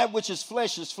 He said that which is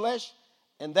flesh,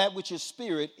 and that which is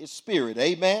spirit is spirit.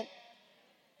 Amen.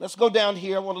 Let's go down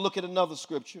here. I want to look at another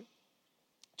scripture.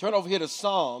 Turn over here to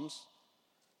Psalms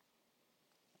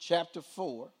chapter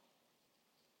 4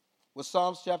 with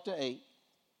Psalms chapter 8.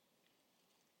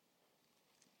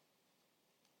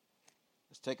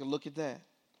 Let's take a look at that.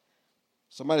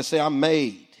 Somebody say, I'm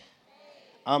made.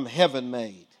 I'm heaven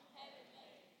made.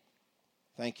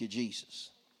 Thank you, Jesus.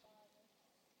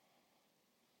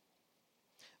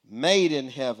 Made in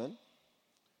heaven.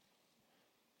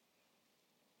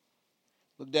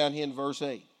 Look down here in verse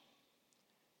 8.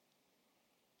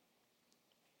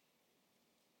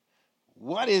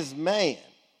 What is man?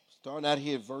 Starting out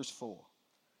here at verse 4.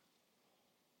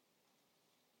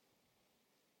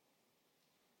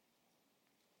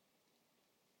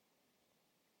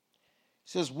 It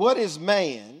says, what is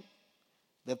man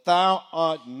that thou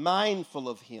art mindful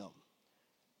of him?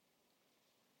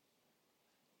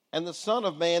 And the Son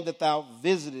of Man that thou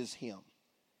visitest him?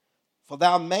 For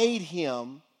thou made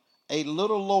him a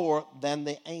little lower than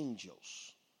the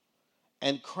angels,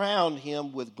 and crowned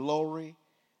him with glory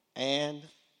and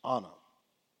honor.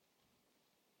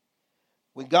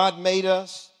 When God made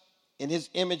us in his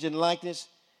image and likeness,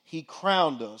 he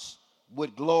crowned us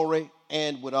with glory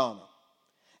and with honor.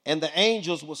 And the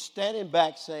angels were standing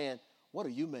back saying, what are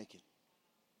you making?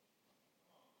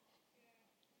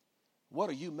 What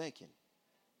are you making?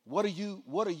 What are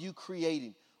you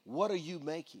creating? What are you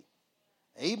making?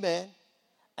 Amen.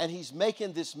 And he's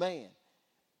making this man.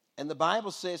 And the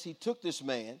Bible says he took this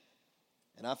man,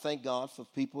 and I thank God for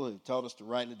people who have taught us to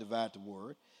rightly divide the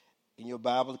word. In your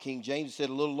Bible, the King James said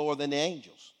a little lower than the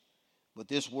angels. But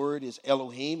this word is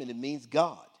Elohim, and it means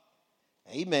God.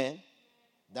 Amen.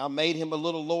 Thou made him a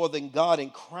little lower than God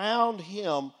and crowned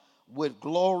him with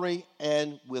glory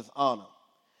and with honor.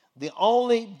 The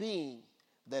only being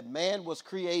that man was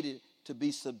created to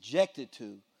be subjected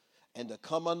to and to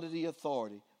come under the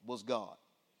authority was God.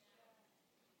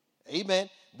 Amen.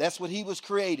 That's what he was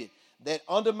created. That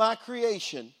under my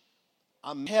creation,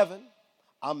 I'm heaven.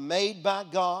 I'm made by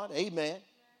God. Amen.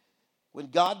 When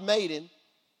God made him,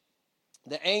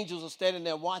 the angels are standing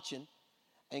there watching,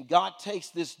 and God takes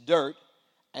this dirt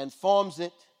and forms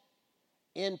it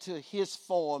into his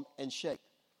form and shape.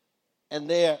 And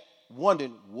they're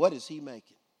wondering, what is he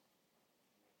making?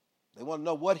 They want to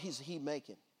know, what is he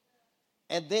making?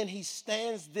 And then he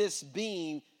stands this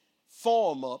being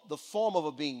form up, the form of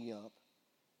a being up.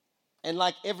 And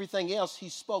like everything else, he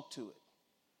spoke to it.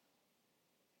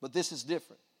 But this is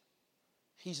different.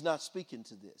 He's not speaking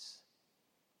to this.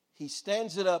 He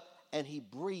stands it up and he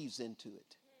breathes into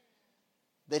it.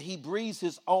 That he breathes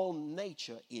his own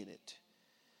nature in it.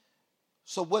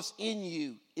 So what's in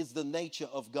you is the nature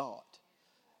of God.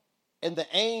 And the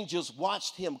angels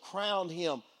watched him, crowned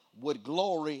him with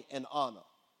glory and honor.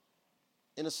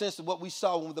 In a sense of what we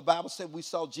saw when the Bible said we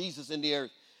saw Jesus in the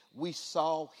earth, we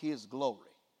saw his glory.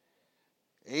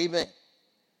 Amen.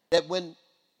 That when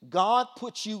God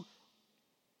puts you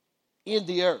in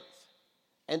the earth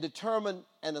and determined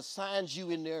and assigns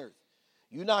you in the earth,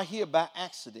 you're not here by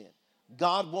accident.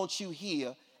 God wants you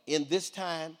here in this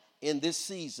time, in this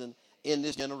season, in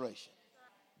this generation.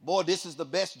 Boy, this is the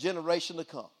best generation to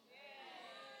come.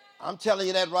 I'm telling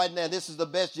you that right now. This is the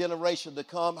best generation to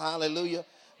come. Hallelujah.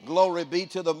 Glory be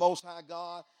to the Most High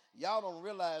God. Y'all don't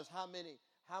realize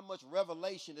how much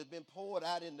revelation has been poured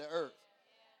out in the earth.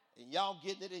 And y'all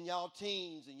getting it in y'all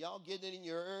teens, and y'all getting it in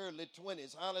your early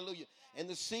 20s. Hallelujah. And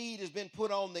the seed has been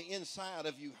put on the inside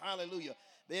of you. Hallelujah.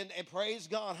 And praise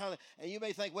God. Hallelujah. And you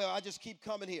may think, well, I just keep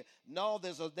coming here. No,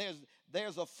 there's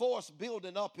a force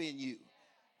building up in you.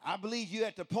 I believe you're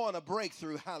at the point of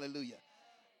breakthrough. Hallelujah.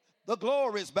 The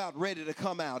glory is about ready to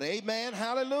come out. Amen.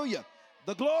 Hallelujah.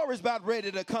 The glory is about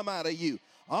ready to come out of you.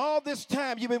 All this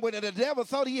time you've been waiting. The devil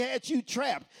thought he had you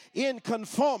trapped in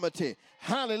conformity.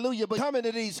 Hallelujah. But coming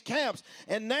to these camps,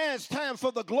 and now it's time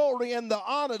for the glory and the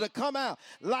honor to come out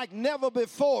like never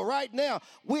before. Right now,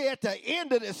 we're at the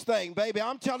end of this thing, baby.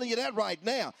 I'm telling you that right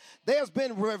now. There's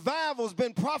been revivals,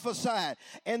 been prophesied,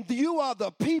 and you are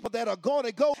the people that are going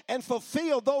to go and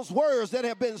fulfill those words that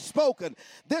have been spoken.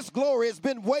 This glory has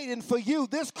been waiting for you.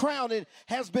 This crowning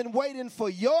has been waiting for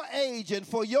your age and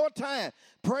for your time.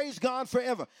 Praise God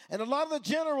forever. And a lot of the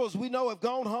generals we know have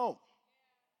gone home.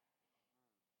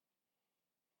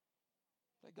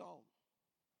 They're gone.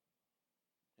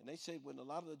 And they say when a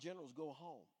lot of the generals go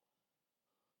home,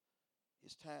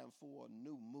 it's time for a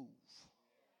new move.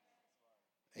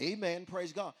 Amen.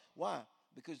 Praise God. Why?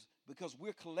 Because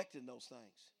we're collecting those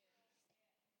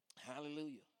things.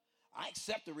 Hallelujah. I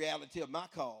accept the reality of my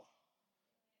call.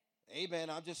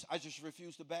 Amen. I just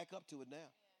refuse to back up to it now.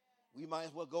 We might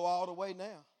as well go all the way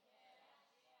now.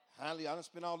 Hallelujah. I done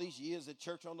spent all these years at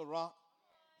Church on the Rock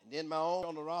and then my own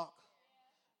on the Rock.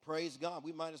 Praise God.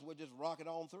 We might as well just rock it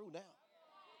on through now.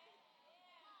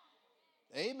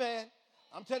 Amen.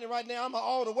 I'm telling you right now, I'm an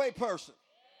all the way person.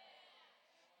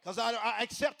 Because I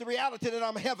accept the reality that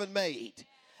I'm heaven made.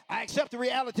 I accept the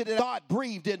reality that God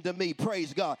breathed into me.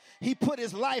 Praise God. He put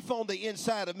his life on the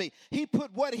inside of me. He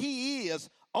put what he is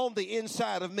on the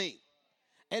inside of me.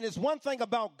 And it's one thing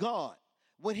about God.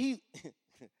 When he, I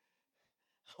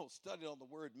was studying on the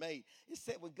word made. It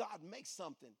said when God makes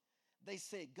something, they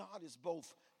said God is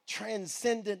both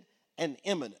transcendent and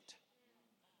immanent.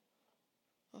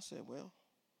 I said, well,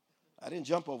 I didn't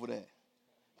jump over that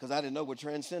because I didn't know what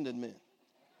transcendent meant.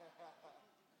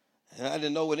 And I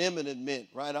didn't know what immanent meant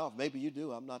right off. Maybe you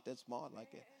do. I'm not that smart like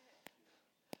that.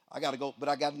 I got to go, but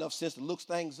I got enough sense to look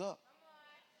things up.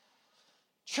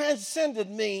 Transcendent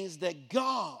means that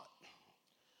God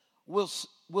will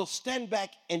stand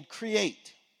back and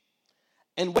create.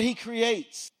 And what he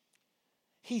creates,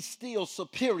 he's still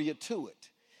superior to it.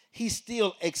 He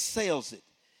still excels it.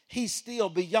 He's still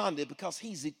beyond it because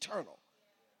he's eternal.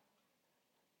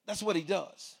 That's what he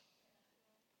does.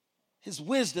 His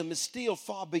wisdom is still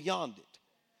far beyond it.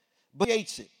 But he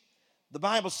creates it. The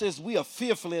Bible says we are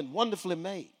fearfully and wonderfully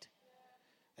made.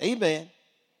 Amen.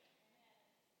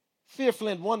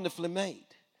 Fearfully and wonderfully made.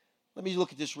 Let me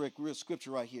look at this real scripture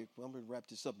right here. I'm going to wrap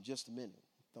this up in just a minute.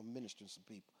 I'm ministering to some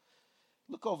people.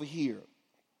 Look over here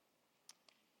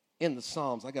in the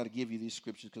Psalms. I got to give you these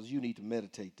scriptures because you need to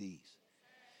meditate these.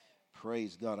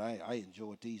 Praise God. I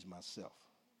enjoyed these myself.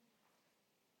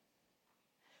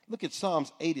 Look at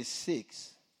Psalms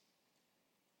 86.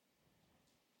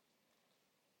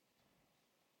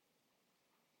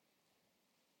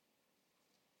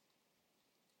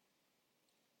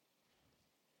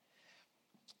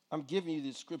 I'm giving you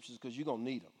these scriptures because you're going to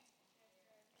need them.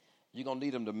 You're going to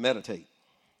need them to meditate.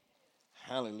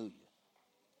 Hallelujah.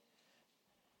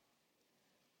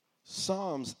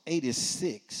 Psalms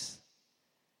 86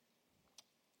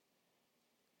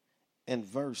 and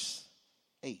verse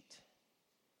 8.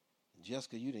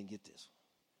 Jessica, you didn't get this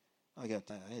one.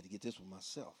 I had to get this one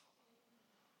myself.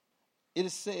 It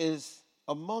says,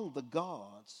 among the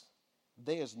gods,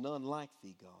 there's none like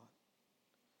thee, God.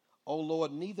 O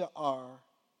Lord, neither are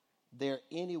there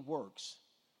any works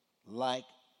like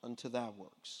unto thy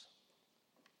works.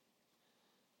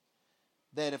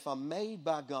 That if I'm made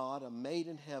by God, I'm made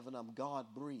in heaven, I'm God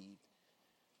breathed,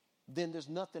 then there's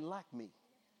nothing like me.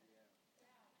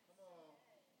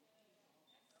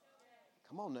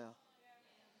 Come on now.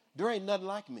 There ain't nothing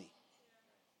like me.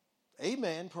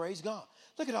 Amen. Praise God.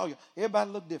 Look at all you. Everybody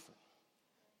look different.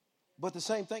 But the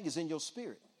same thing is in your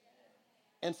spirit.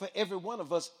 And for every one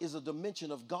of us is a dimension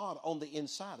of God on the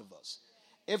inside of us.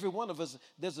 Every one of us,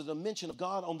 there's a dimension of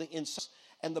God on the inside.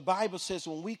 And the Bible says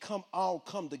when we all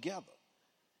come together,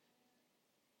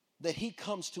 that he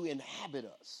comes to inhabit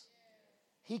us.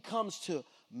 He comes to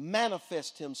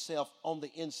manifest himself on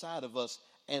the inside of us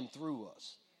and through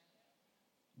us.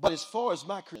 But as far as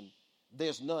my Christian,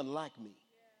 there's none like me.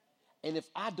 And if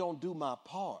I don't do my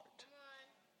part,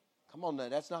 come on now,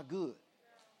 that's not good.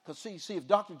 Because see, if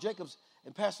Dr. Jacobs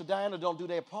and Pastor Diana don't do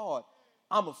their part,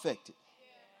 I'm affected.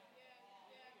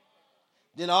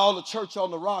 Then all the church on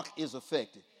the rock is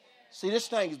affected. See, this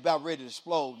thing is about ready to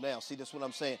explode now. See, that's what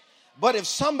I'm saying. But if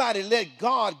somebody let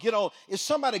God get on, if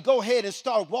somebody go ahead and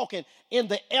start walking in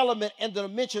the element and the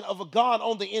dimension of a God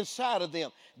on the inside of them,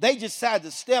 they decide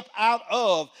to step out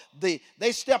of the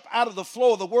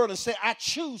flow of the world and say, I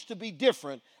choose to be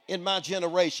different in my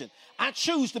generation. I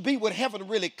choose to be what heaven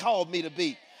really called me to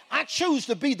be. I choose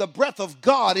to be the breath of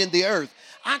God in the earth.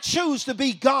 I choose to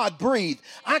be God breathed.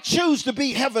 I choose to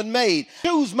be heaven made.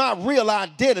 Choose my real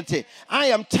identity. I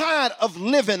am tired of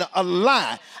living a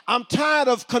lie. I'm tired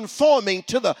of conforming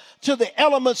to the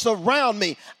elements around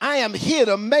me. I am here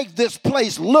to make this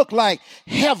place look like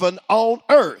heaven on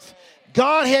earth.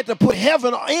 God had to put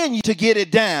heaven in you to get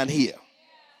it down here.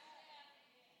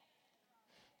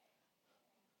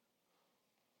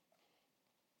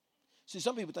 See,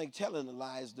 some people think telling a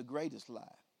lie is the greatest lie.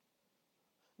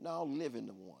 No, living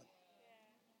the one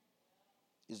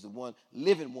is the one.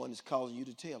 Living one is causing you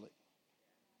to tell it.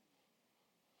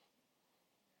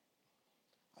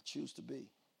 I choose to be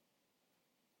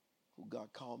who God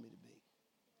called me to be.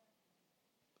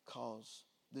 Because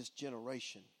this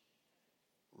generation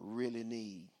really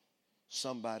need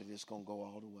somebody that's going to go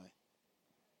all the way.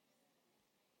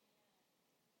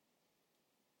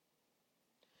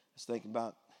 I was thinking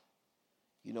about,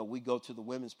 we go to the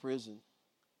women's prison.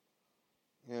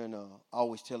 And I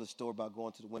always tell a story about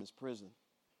going to the women's prison.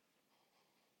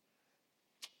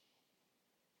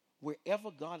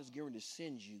 Wherever God is going to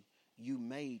send you, you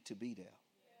made to be there.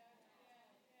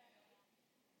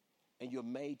 And you're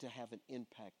made to have an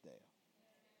impact there,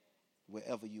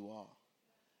 wherever you are.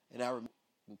 And I remember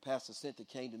when Pastor Cynthia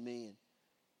came to me and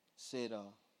said,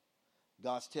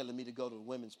 God's telling me to go to the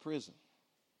women's prison.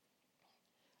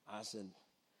 I said,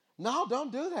 no,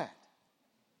 don't do that.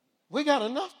 We got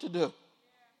enough to do.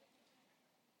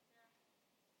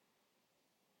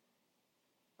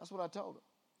 That's what I told her.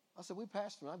 I said, we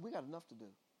pastoring, we got enough to do.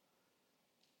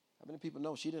 How many people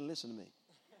know she didn't listen to me?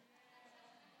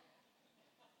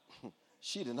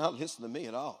 She did not listen to me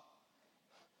at all.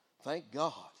 Thank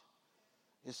God.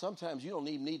 And sometimes you don't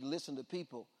even need to listen to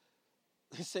people.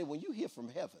 They say when you hear from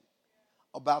heaven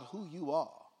about who you are,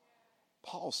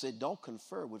 Paul said, don't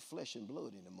confer with flesh and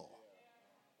blood anymore.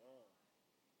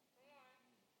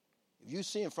 If you're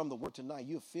seeing from the word tonight,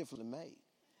 you're fearfully made,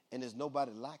 and there's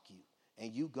nobody like you,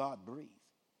 and you God breathe.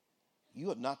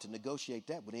 You are not to negotiate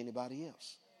that with anybody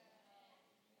else.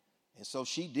 And so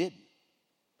she didn't.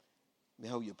 Let me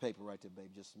hold your paper right there, baby,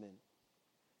 just a minute.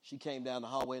 She came down the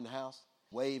hallway in the house,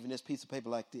 waving this piece of paper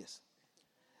like this.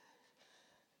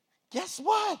 Guess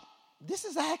what? This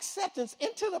is our acceptance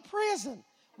into the prison.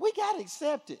 We got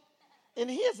accepted. And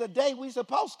here's the day we're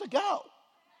supposed to go.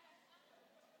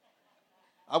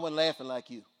 I wasn't laughing like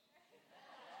you.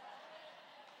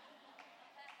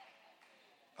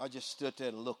 I just stood there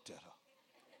and looked at her.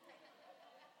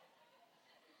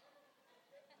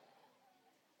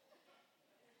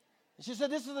 And she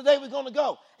said, this is the day we're going to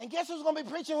go. And guess who's going to be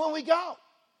preaching when we go?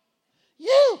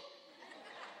 You.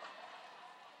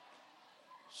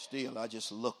 Still, I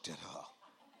just looked at her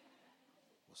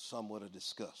with somewhat of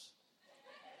disgust.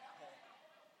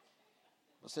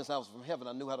 But since I was from heaven,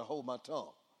 I knew how to hold my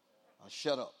tongue. I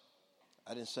shut up.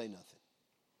 I didn't say nothing.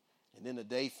 And then the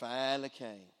day finally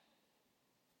came.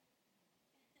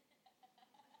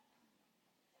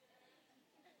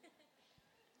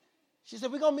 She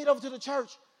said, we're going to meet over to the church.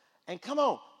 And come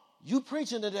on, you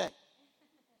preaching today.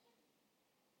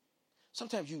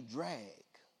 Sometimes you drag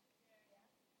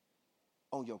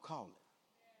on your calling.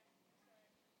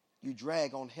 You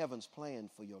drag on heaven's plan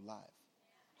for your life.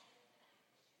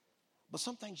 But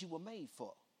some things you were made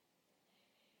for.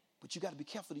 But you got to be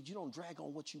careful that you don't drag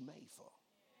on what you made for.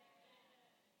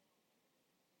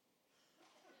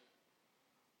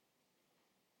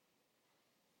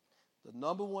 The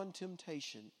number one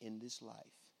temptation in this life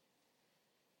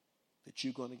that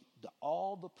you're going to,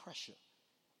 all the pressure,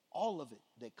 all of it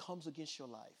that comes against your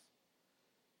life,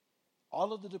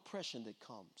 all of the depression that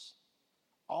comes,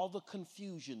 all the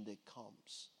confusion that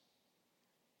comes,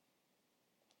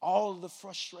 all of the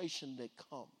frustration that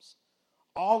comes,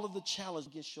 all of the challenge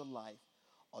against your life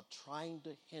are trying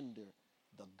to hinder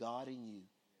the God in you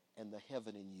and the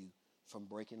heaven in you from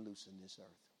breaking loose in this earth.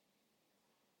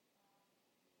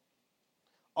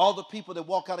 All the people that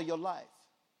walk out of your life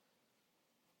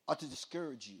are to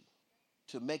discourage you,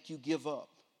 to make you give up,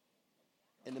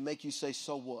 and to make you say,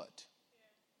 so what?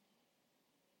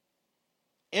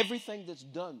 Everything that's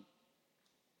done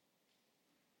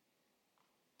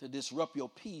to disrupt your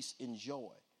peace and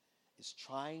joy is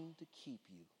trying to keep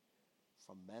you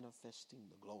from manifesting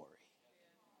the glory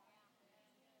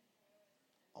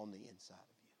on the inside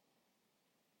of you.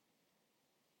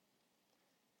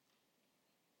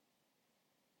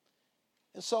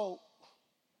 And so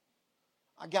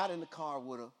I got in the car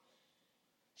with her.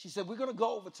 She said, we're going to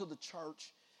go over to the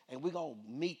church and we're going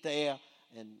to meet there.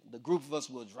 And the group of us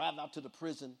will drive out to the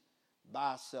prison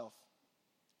by ourselves.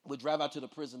 We'll drive out to the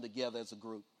prison together as a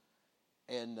group.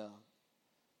 And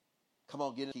come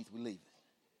on, get in, Keith, we're leaving.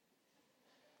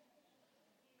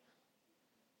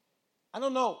 I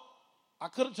don't know. I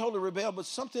could have told her to rebel, but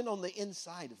something on the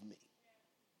inside of me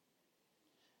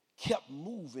kept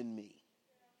moving me,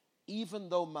 even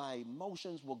though my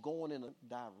emotions were going in a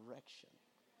direction.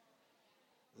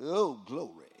 Oh,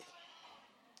 glory.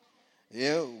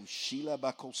 Oh, Sheila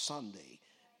Bako Sunday.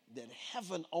 That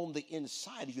heaven on the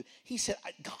inside of you. He said,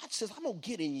 God says, I'm going to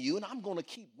get in you and I'm going to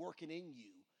keep working in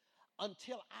you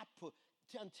until I perfect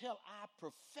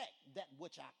that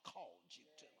which I called you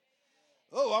to.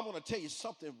 Oh, I want to tell you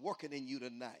something working in you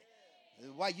tonight.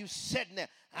 While you sitting there,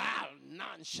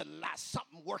 nonchalant,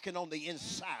 something working on the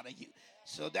inside of you.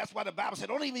 So that's why the Bible said,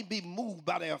 don't even be moved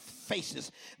by their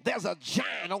faces. There's a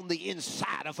giant on the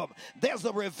inside of them. There's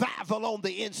a revival on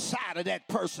the inside of that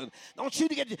person. Don't you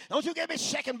get me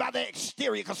shaken by their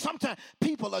exterior, because sometimes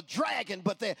people are dragging,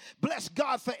 but they're, bless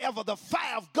God forever, the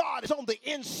fire of God is on the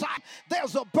inside.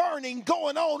 There's a burning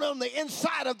going on the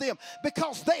inside of them,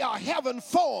 because they are heaven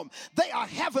formed. They are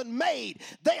heaven made.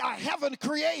 They are heaven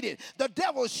created. The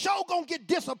devil's sure gonna get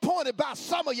disappointed by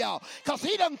some of y'all, because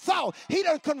he done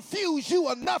confuse you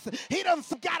enough. He done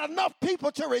got enough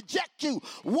people to reject you,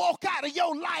 walk out of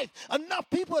your life, enough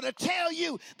people to tell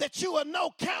you that you are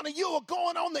no count and you are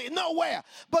going on the nowhere.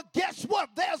 But guess what?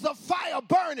 There's a fire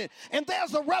burning, and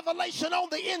there's a revelation on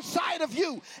the inside of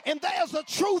you, and there's a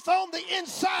truth on the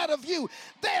inside of you.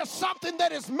 There's something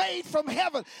that is made from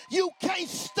heaven. You can't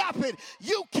stop it.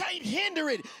 You can't hinder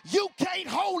it. You can't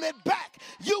hold it back.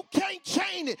 You can't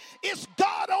chain it. It's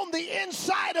God on the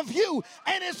inside of you,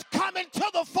 and it's coming to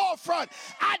the forefront.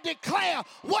 I declare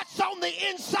what's on the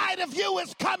inside of you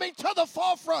is coming to the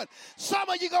forefront. Some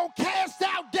of you going to cast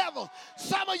out devils.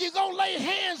 Some of you going to lay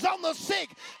hands on the sick.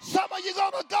 Some of you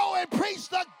going to go and preach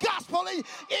the gospel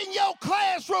in your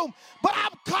classroom. But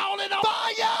I'm calling on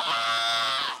fire.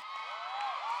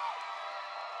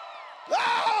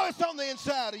 Oh, it's on the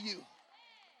inside of you.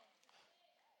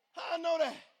 How I know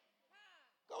that?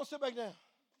 Go sit back down.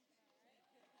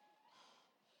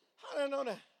 How did I know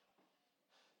that?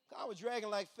 I was dragging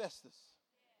like Festus.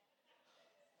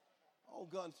 Oh,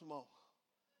 gun smoke.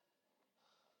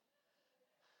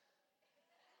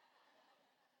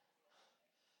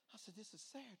 I said, this is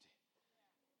Saturday.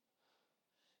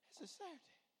 This is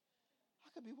Saturday. I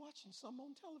could be watching some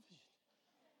on television.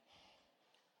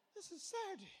 This is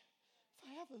Saturday. For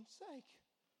heaven's sake.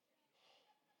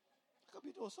 I could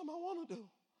be doing something I want to do.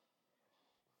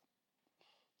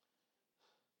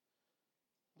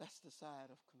 That's the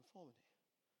side of conformity.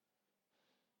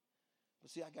 But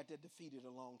see, I got that defeated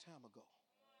a long time ago.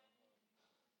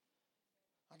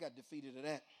 I got defeated at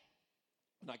that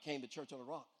when I came to Church on the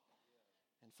Rock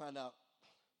and found out,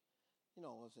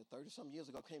 was it 30-something years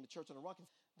ago, I came to Church on the Rock, and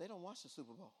they don't watch the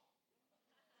Super Bowl.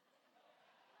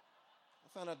 I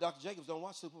found out Dr. Jacobs don't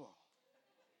watch Super Bowl.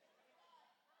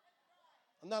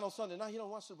 I'm not on Sunday night. He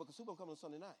don't watch Super Bowl, because Super Bowl comes on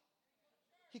Sunday night.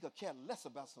 He could care less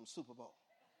about some Super Bowl.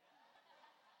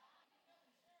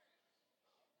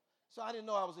 So I didn't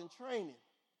know I was in training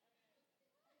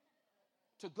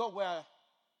to go where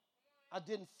I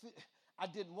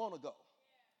didn't want to go.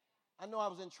 I know I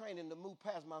was in training to move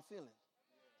past my feelings,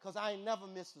 because I ain't never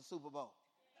missed the Super Bowl.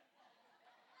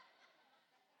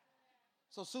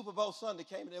 So Super Bowl Sunday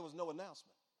came and there was no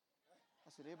announcement.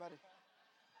 I said, everybody,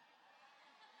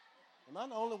 am I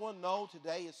the only one know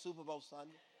today is Super Bowl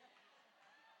Sunday?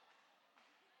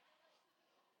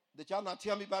 Did y'all not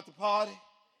tell me about the party?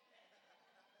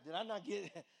 Did I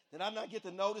not get the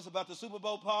notice about the Super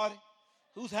Bowl party?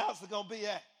 Whose house is going to be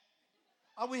at?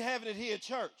 Are we having it here at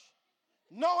church?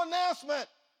 No announcement.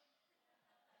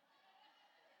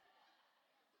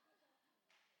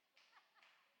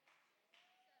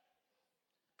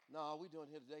 No, all we're doing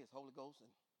here today is Holy Ghost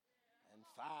and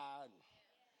fire and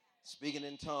speaking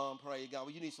in tongues, praise God.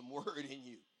 Well, you need some word in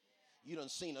you. You done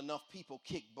seen enough people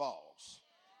kick balls.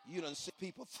 You done seen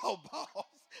people throw balls.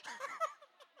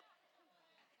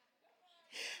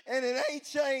 And it ain't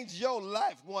changed your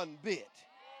life one bit.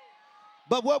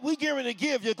 But what we're going to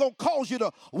give you is going to cause you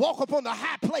to walk upon the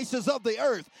high places of the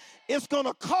earth. It's going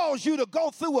to cause you to go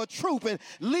through a troop and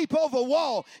leap over a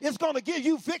wall. It's going to give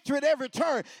you victory at every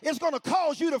turn. It's going to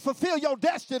cause you to fulfill your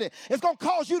destiny. It's going to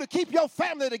cause you to keep your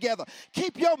family together,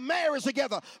 keep your marriage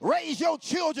together, raise your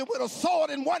children with a sword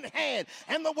in one hand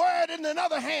and the word in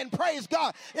another hand, praise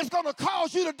God. It's going to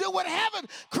cause you to do what heaven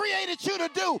created you to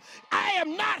do. I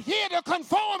am not here to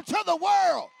conform to the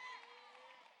world.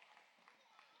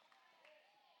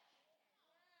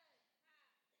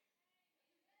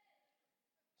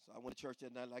 I went to church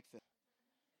that night like that.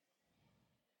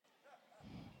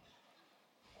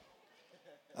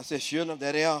 I said, sure enough,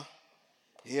 there they are.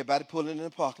 Everybody pulling in the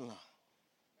parking lot.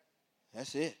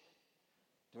 That's it.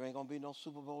 There ain't going to be no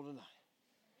Super Bowl tonight.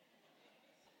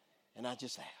 And I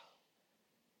just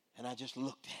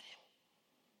looked at him,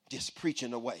 just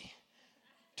preaching away.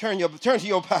 Turn over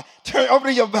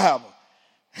to your Bible.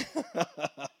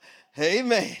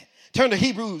 Amen. Turn to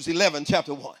Hebrews 11,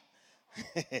 chapter 1.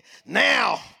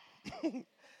 Now,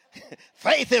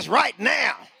 faith is right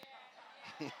now.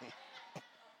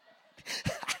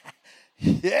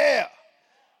 Yeah.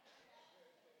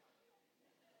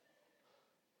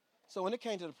 So when it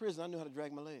came to the prison, I knew how to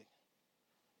drag my leg.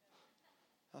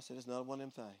 I said, it's another one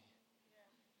of them things.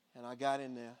 And I got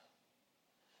in there.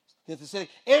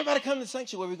 Everybody come to the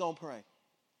sanctuary, we're going to pray.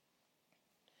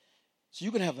 So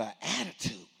you can have an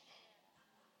attitude,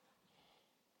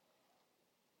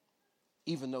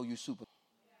 even though you're super.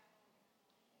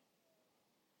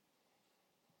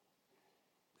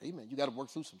 Amen. You got to work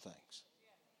through some things.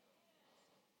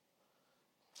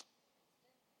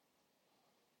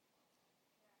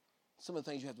 Some of the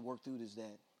things you have to work through is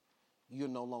that you're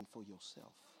no longer for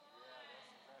yourself.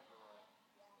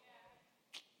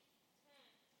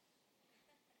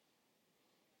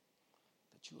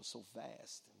 That you are so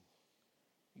vast and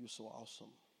you're so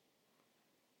awesome.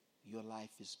 Your life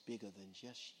is bigger than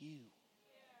just you.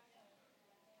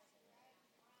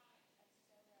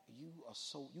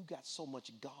 You got so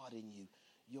much God in you.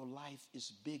 Your life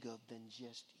is bigger than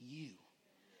just you.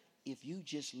 If you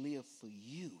just live for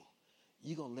you,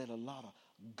 you're going to let a lot of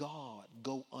God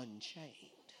go unchained.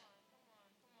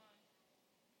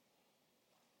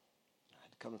 I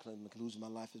had to come to the conclusion my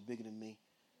life is bigger than me,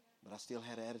 but I still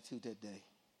had an attitude that day.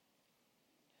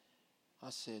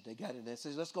 I said, they got in there and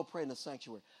said, let's go pray in the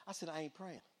sanctuary. I said, I ain't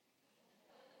praying.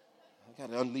 I got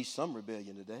to unleash some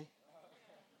rebellion today.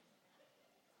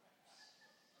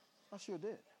 I sure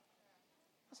did.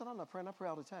 I said, I'm not praying. I pray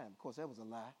all the time. Of course, that was a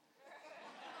lie.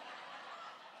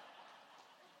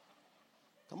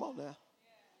 Come on now.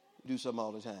 You do something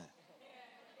all the time.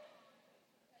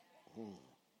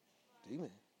 Amen.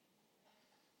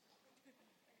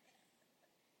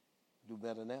 Do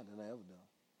better than that than I ever done.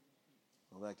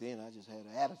 Well, back then, I just had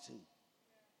an attitude.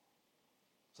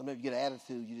 Sometimes you get an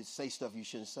attitude, you just say stuff you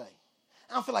shouldn't say.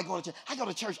 I don't feel like going to church. I go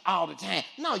to church all the time.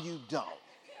 No, you don't.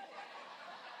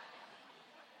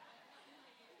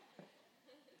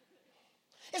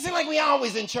 It seems like we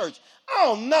always in church.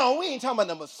 Oh, no, we ain't talking about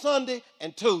number Sunday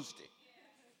and Tuesday.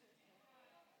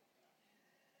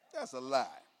 That's a lie.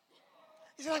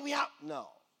 It seems like we out. No.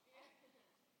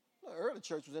 The early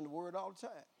church was in the Word all the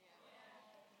time.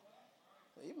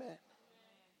 Amen.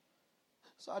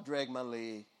 So I dragged my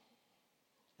leg,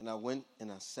 and I went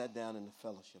and I sat down in the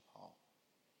fellowship hall.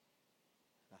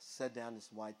 I sat down at this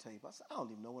white table. I said, I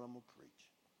don't even know what I'm going to preach.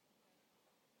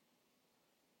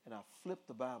 And I flipped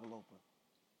the Bible open.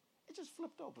 It just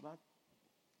flipped open.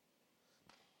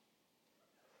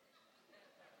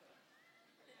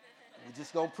 We're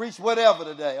just going to preach whatever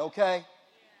today, okay?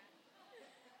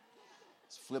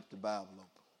 Just flipped the Bible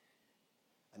open.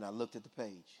 And I looked at the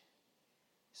page.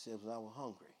 It said, when I was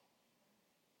hungry,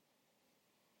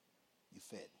 you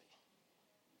fed me.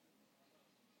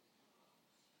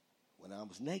 When I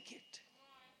was naked,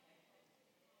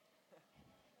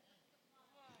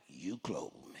 you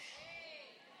clothed me.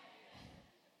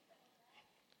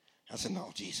 I said,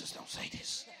 no, Jesus, don't say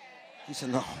this. He said,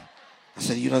 no. I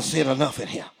said, you done said enough in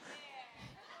here.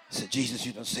 I said, Jesus,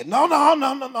 you done said,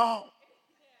 no.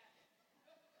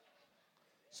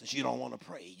 Since you don't want to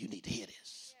pray, you need to hear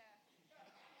this.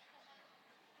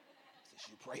 Since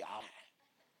you pray all the time,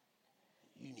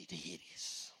 you need to hear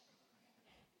this.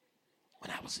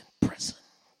 When I was in prison,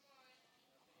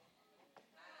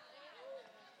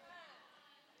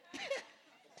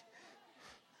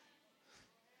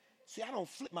 see, I don't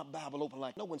flip my Bible open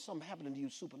like, no, when something happening to you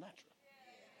supernatural.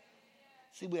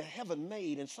 See, we're heaven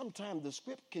made, and sometimes the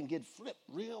script can get flipped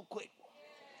real quick.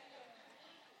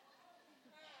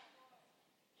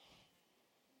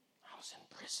 I was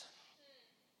in prison.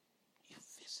 You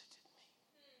visited me.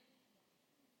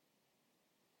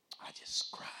 I just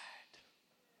cried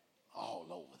all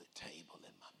over the table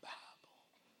in my Bible.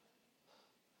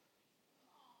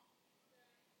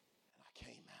 And I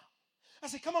came out. I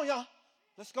said, come on, y'all.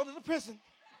 Let's go to the prison.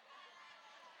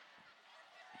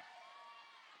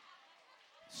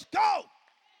 Let's go.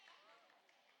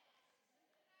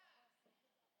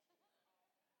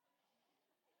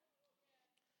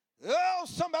 Oh,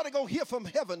 somebody gonna hear from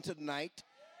heaven tonight.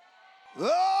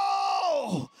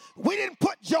 Oh, we didn't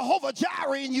put Jehovah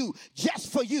Jireh in you just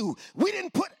for you. We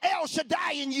didn't put El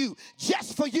Shaddai in you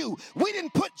just for you. We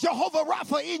didn't put Jehovah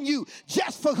Rapha in you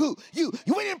just for who? You.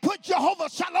 We didn't put Jehovah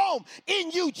Shalom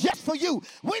in you just for you.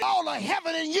 We all of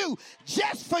heaven in you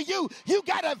just for you. You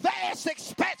got a vast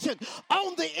expansion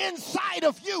on the inside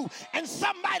of you, and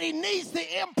somebody needs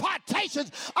the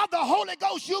impartations of the Holy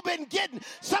Ghost you've been getting.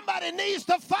 Somebody needs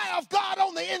the fire of God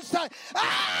on the inside.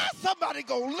 Somebody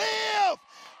go live.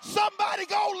 Somebody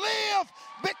go live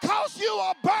because you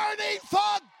are burning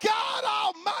for God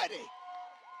Almighty.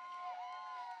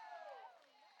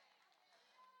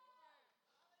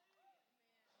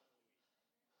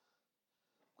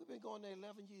 We've been going there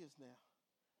 11 years now.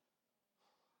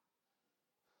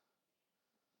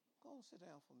 Go on, sit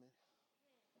down for a minute.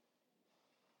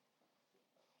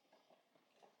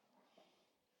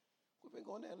 We've been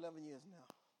going there 11 years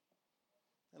now.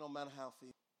 It don't matter how I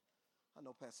feel. I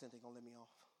know Pastor Cynthia ain't going to let me off.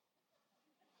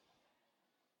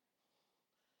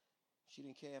 She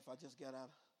didn't care if I just got out.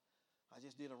 I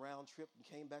just did a round trip and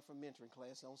came back from mentoring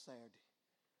class on Saturday.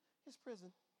 It's prison.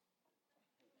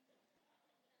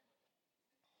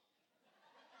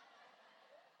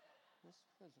 It's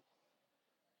prison.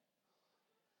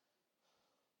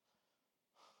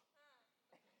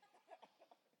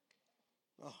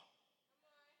 Oh.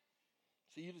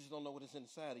 See, you just don't know what is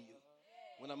inside of you.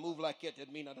 When I move like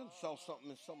that means I done saw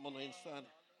something on the inside.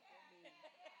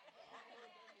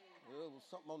 There was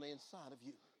something on the inside of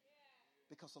you.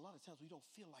 Because a lot of times we don't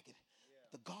feel like it.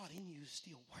 The God in you is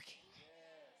still working.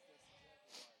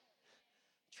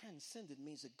 Transcendent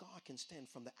means that God can stand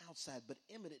from the outside, but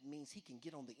immanent means he can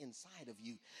get on the inside of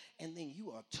you. And then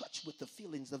you are touched with the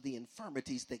feelings of the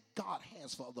infirmities that God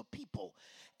has for other people.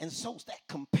 And so that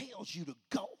compels you to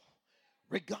go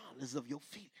regardless of your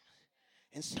feelings.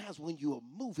 And sometimes when you are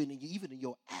moving and even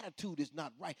your attitude is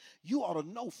not right, you ought to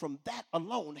know from that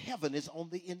alone heaven is on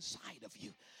the inside of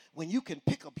you. When you can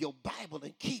pick up your Bible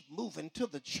and keep moving to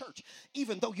the church,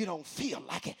 even though you don't feel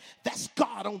like it, that's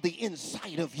God on the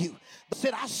inside of you. But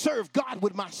said, I serve God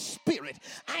with my spirit.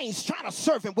 I ain't trying to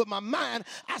serve him with my mind.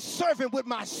 I serve him with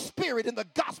my spirit in the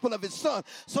gospel of his son.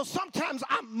 So sometimes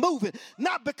I'm moving,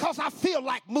 not because I feel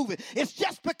like moving. It's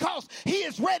just because he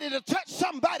is ready to touch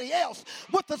somebody else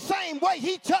with the same way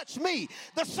he touched me,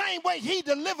 the same way he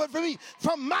delivered me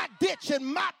from my ditch and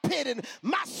my pit and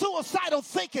my suicidal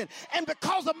thinking. And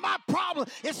because of my problem,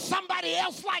 it's somebody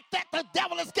else like that the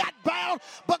devil has got bound,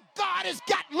 but God has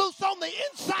got loose on the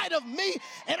inside of me,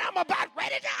 and I'm about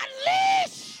ready to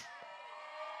unleash.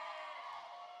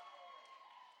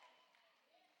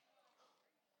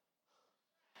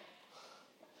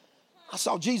 I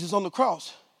saw Jesus on the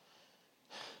cross.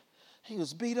 He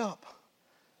was beat up.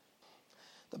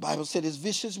 The Bible said his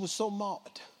visage was so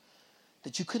marred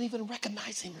that you couldn't even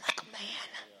recognize him like a man.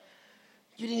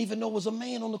 You didn't even know it was a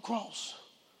man on the cross.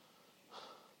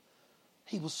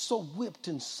 He was so whipped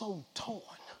and so torn,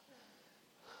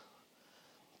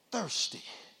 thirsty,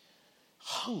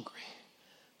 hungry,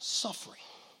 suffering,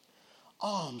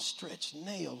 arms stretched,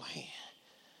 nailed hand,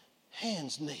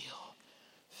 hands nailed,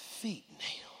 feet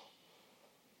nailed.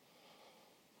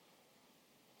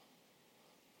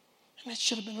 And that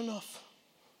should have been enough.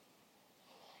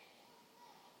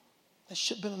 That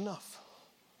should have been enough.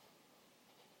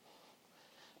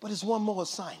 But it's one more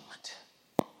assignment.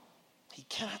 He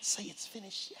cannot say it's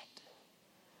finished yet,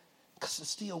 because there's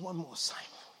still one more assignment.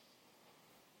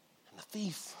 And the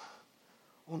thief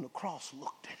on the cross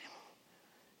looked at him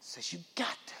and says, you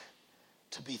got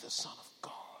to be the Son of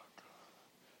God.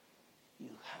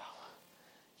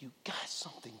 You got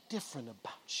something different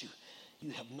about you.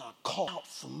 You have not called out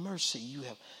for mercy. You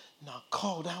have not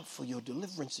called out for your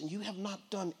deliverance, and you have not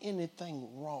done anything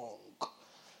wrong.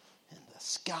 And the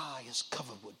sky is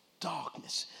covered with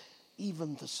darkness.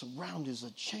 Even the surroundings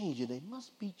are changing. They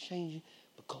must be changing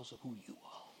because of who you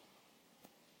are.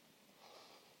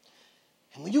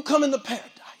 And when you come into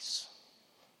paradise,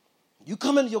 you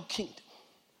come into your kingdom,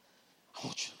 I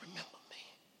want you to remember me.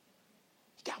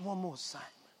 You got one more assignment.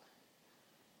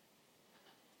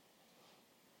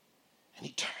 And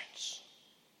he turns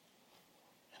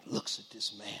and looks at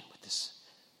this man with this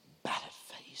battered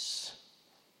face.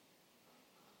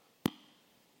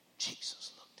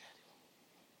 Jesus looked at him.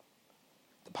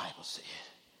 The Bible said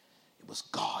it was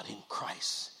God in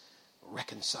Christ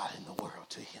reconciling the world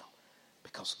to him,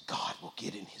 because God will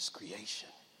get in his creation.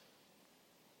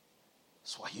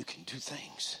 That's why you can do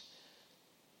things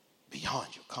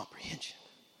beyond your comprehension.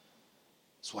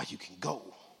 That's why you can go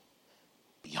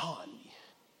beyond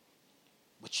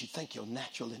what you think your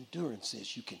natural endurance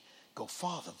is. You can go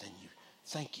farther than you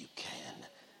think you can.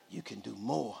 You can do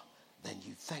more than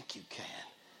you think you can.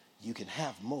 You can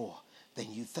have more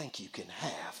than you think you can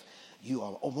have. You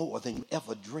are more than you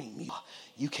ever dreamed.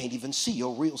 You can't even see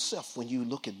your real self when you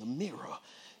look in the mirror.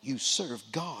 You serve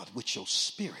God with your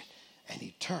spirit. And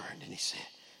he turned and he said,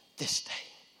 this day,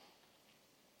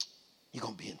 you're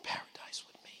going to be in paradise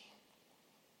with me.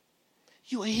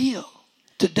 You are here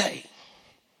today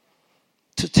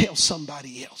to tell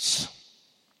somebody else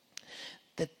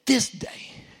that this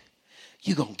day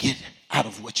you're going to get out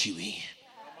of what you in.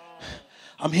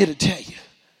 I'm here to tell you,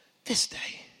 this day,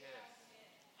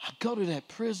 I go to that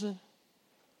prison.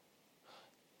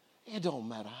 It don't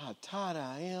matter how tired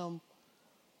I am.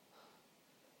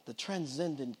 The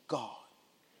transcendent God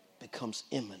becomes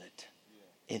immanent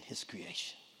in his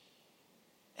creation.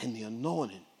 And the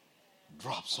anointing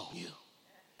drops on you.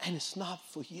 And it's not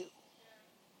for you.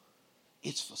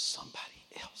 It's for somebody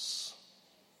else.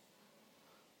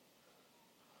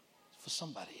 It's for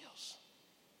somebody else.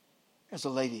 There's a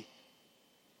lady,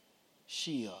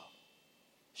 she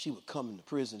She would come into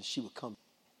prison. She would come.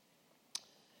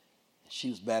 She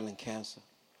was battling cancer.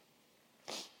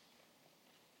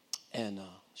 And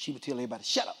she would tell everybody,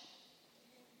 shut up.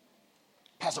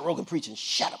 Pastor Rogan preaching,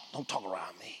 shut up. Don't talk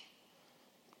around me.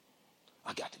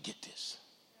 I got to get this.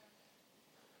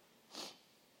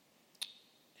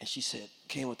 And she said,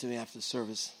 came up to me after the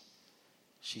service.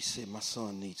 She said, my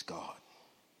son needs God.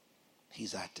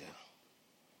 He's out there.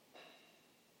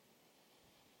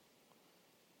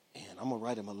 And I'm going to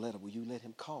write him a letter. Will you let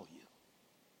him call you?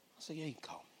 I said, yeah, he can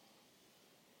call me.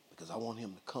 Because I want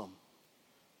him to come.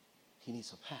 He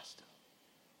needs a pastor.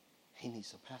 He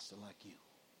needs a pastor like you.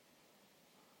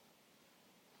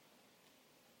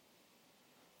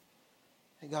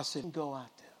 And God said, go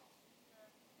out there.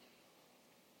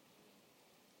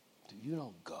 If you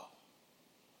don't go,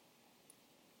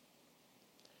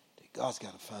 then God's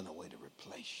got to find a way to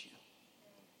replace you.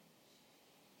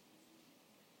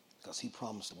 Because he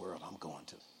promised the world, I'm going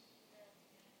to.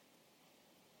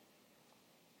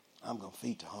 I'm going to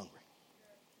feed the hungry.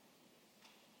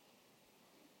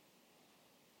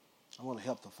 I want to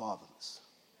help the fatherless.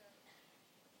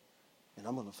 And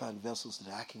I'm going to find vessels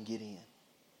that I can get in,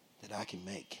 that I can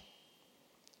make,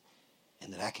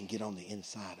 and that I can get on the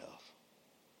inside of.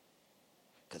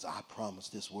 Because I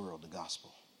promised this world the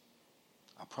gospel.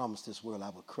 I promised this world I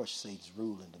would crush Satan's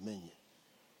rule and dominion.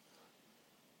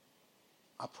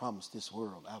 I promised this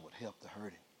world I would help the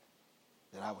hurting,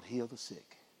 that I would heal the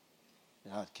sick,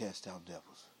 that I would cast out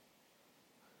devils.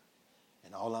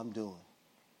 And all I'm doing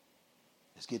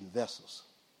is getting vessels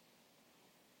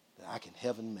that I can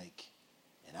heaven make,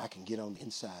 and I can get on the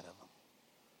inside of them.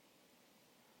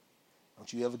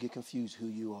 Don't you ever get confused who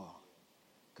you are,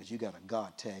 because you got a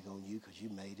God tag on you because you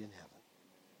made in heaven.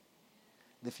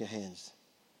 Lift your hands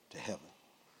to heaven.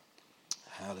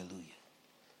 Hallelujah.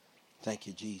 Thank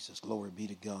you, Jesus. Glory be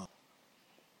to God.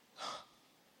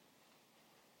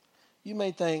 You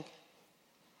may think,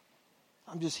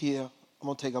 I'm just here. I'm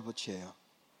going to take up a chair.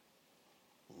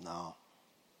 No.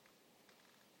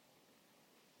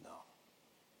 No.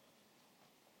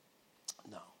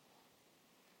 No.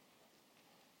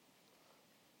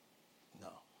 No.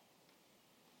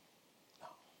 No.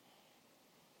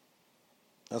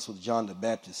 That's what John the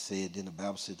Baptist said. Then the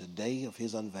Bible said the day of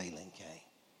his unveiling came.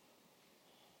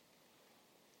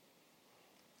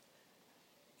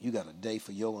 You got a day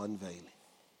for your unveiling.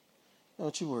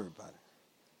 Don't you worry about it.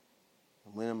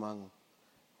 When am I?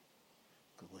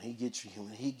 Because when he gets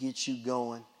you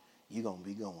going, you're gonna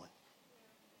be going.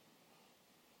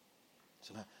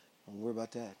 So don't worry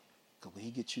about that. Because when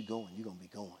he gets you going, you're gonna be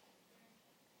going.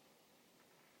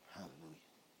 Hallelujah.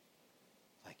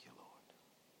 Thank you, Lord.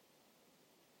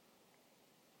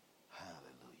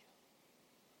 Hallelujah.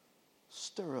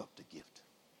 Stir up the gift.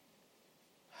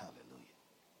 Hallelujah.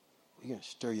 You're going to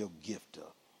stir your gift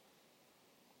up.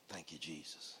 Thank you,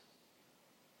 Jesus.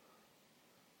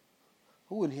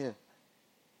 Who in here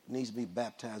needs to be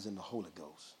baptized in the Holy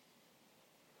Ghost?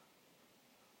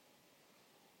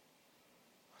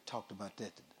 I talked about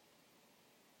that today.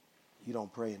 You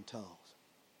don't pray in tongues.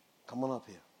 Come on up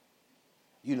here.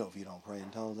 You know if you don't pray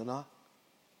in tongues or not.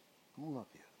 Come on up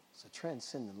here. It's a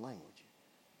transcendent language.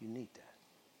 You need that.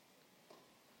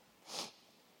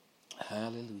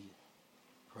 Hallelujah.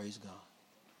 Praise God.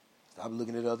 Stop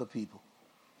looking at other people.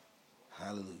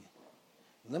 Hallelujah.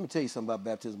 Let me tell you something about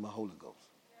baptism of the Holy Ghost.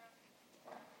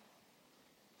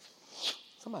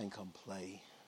 Somebody can come play.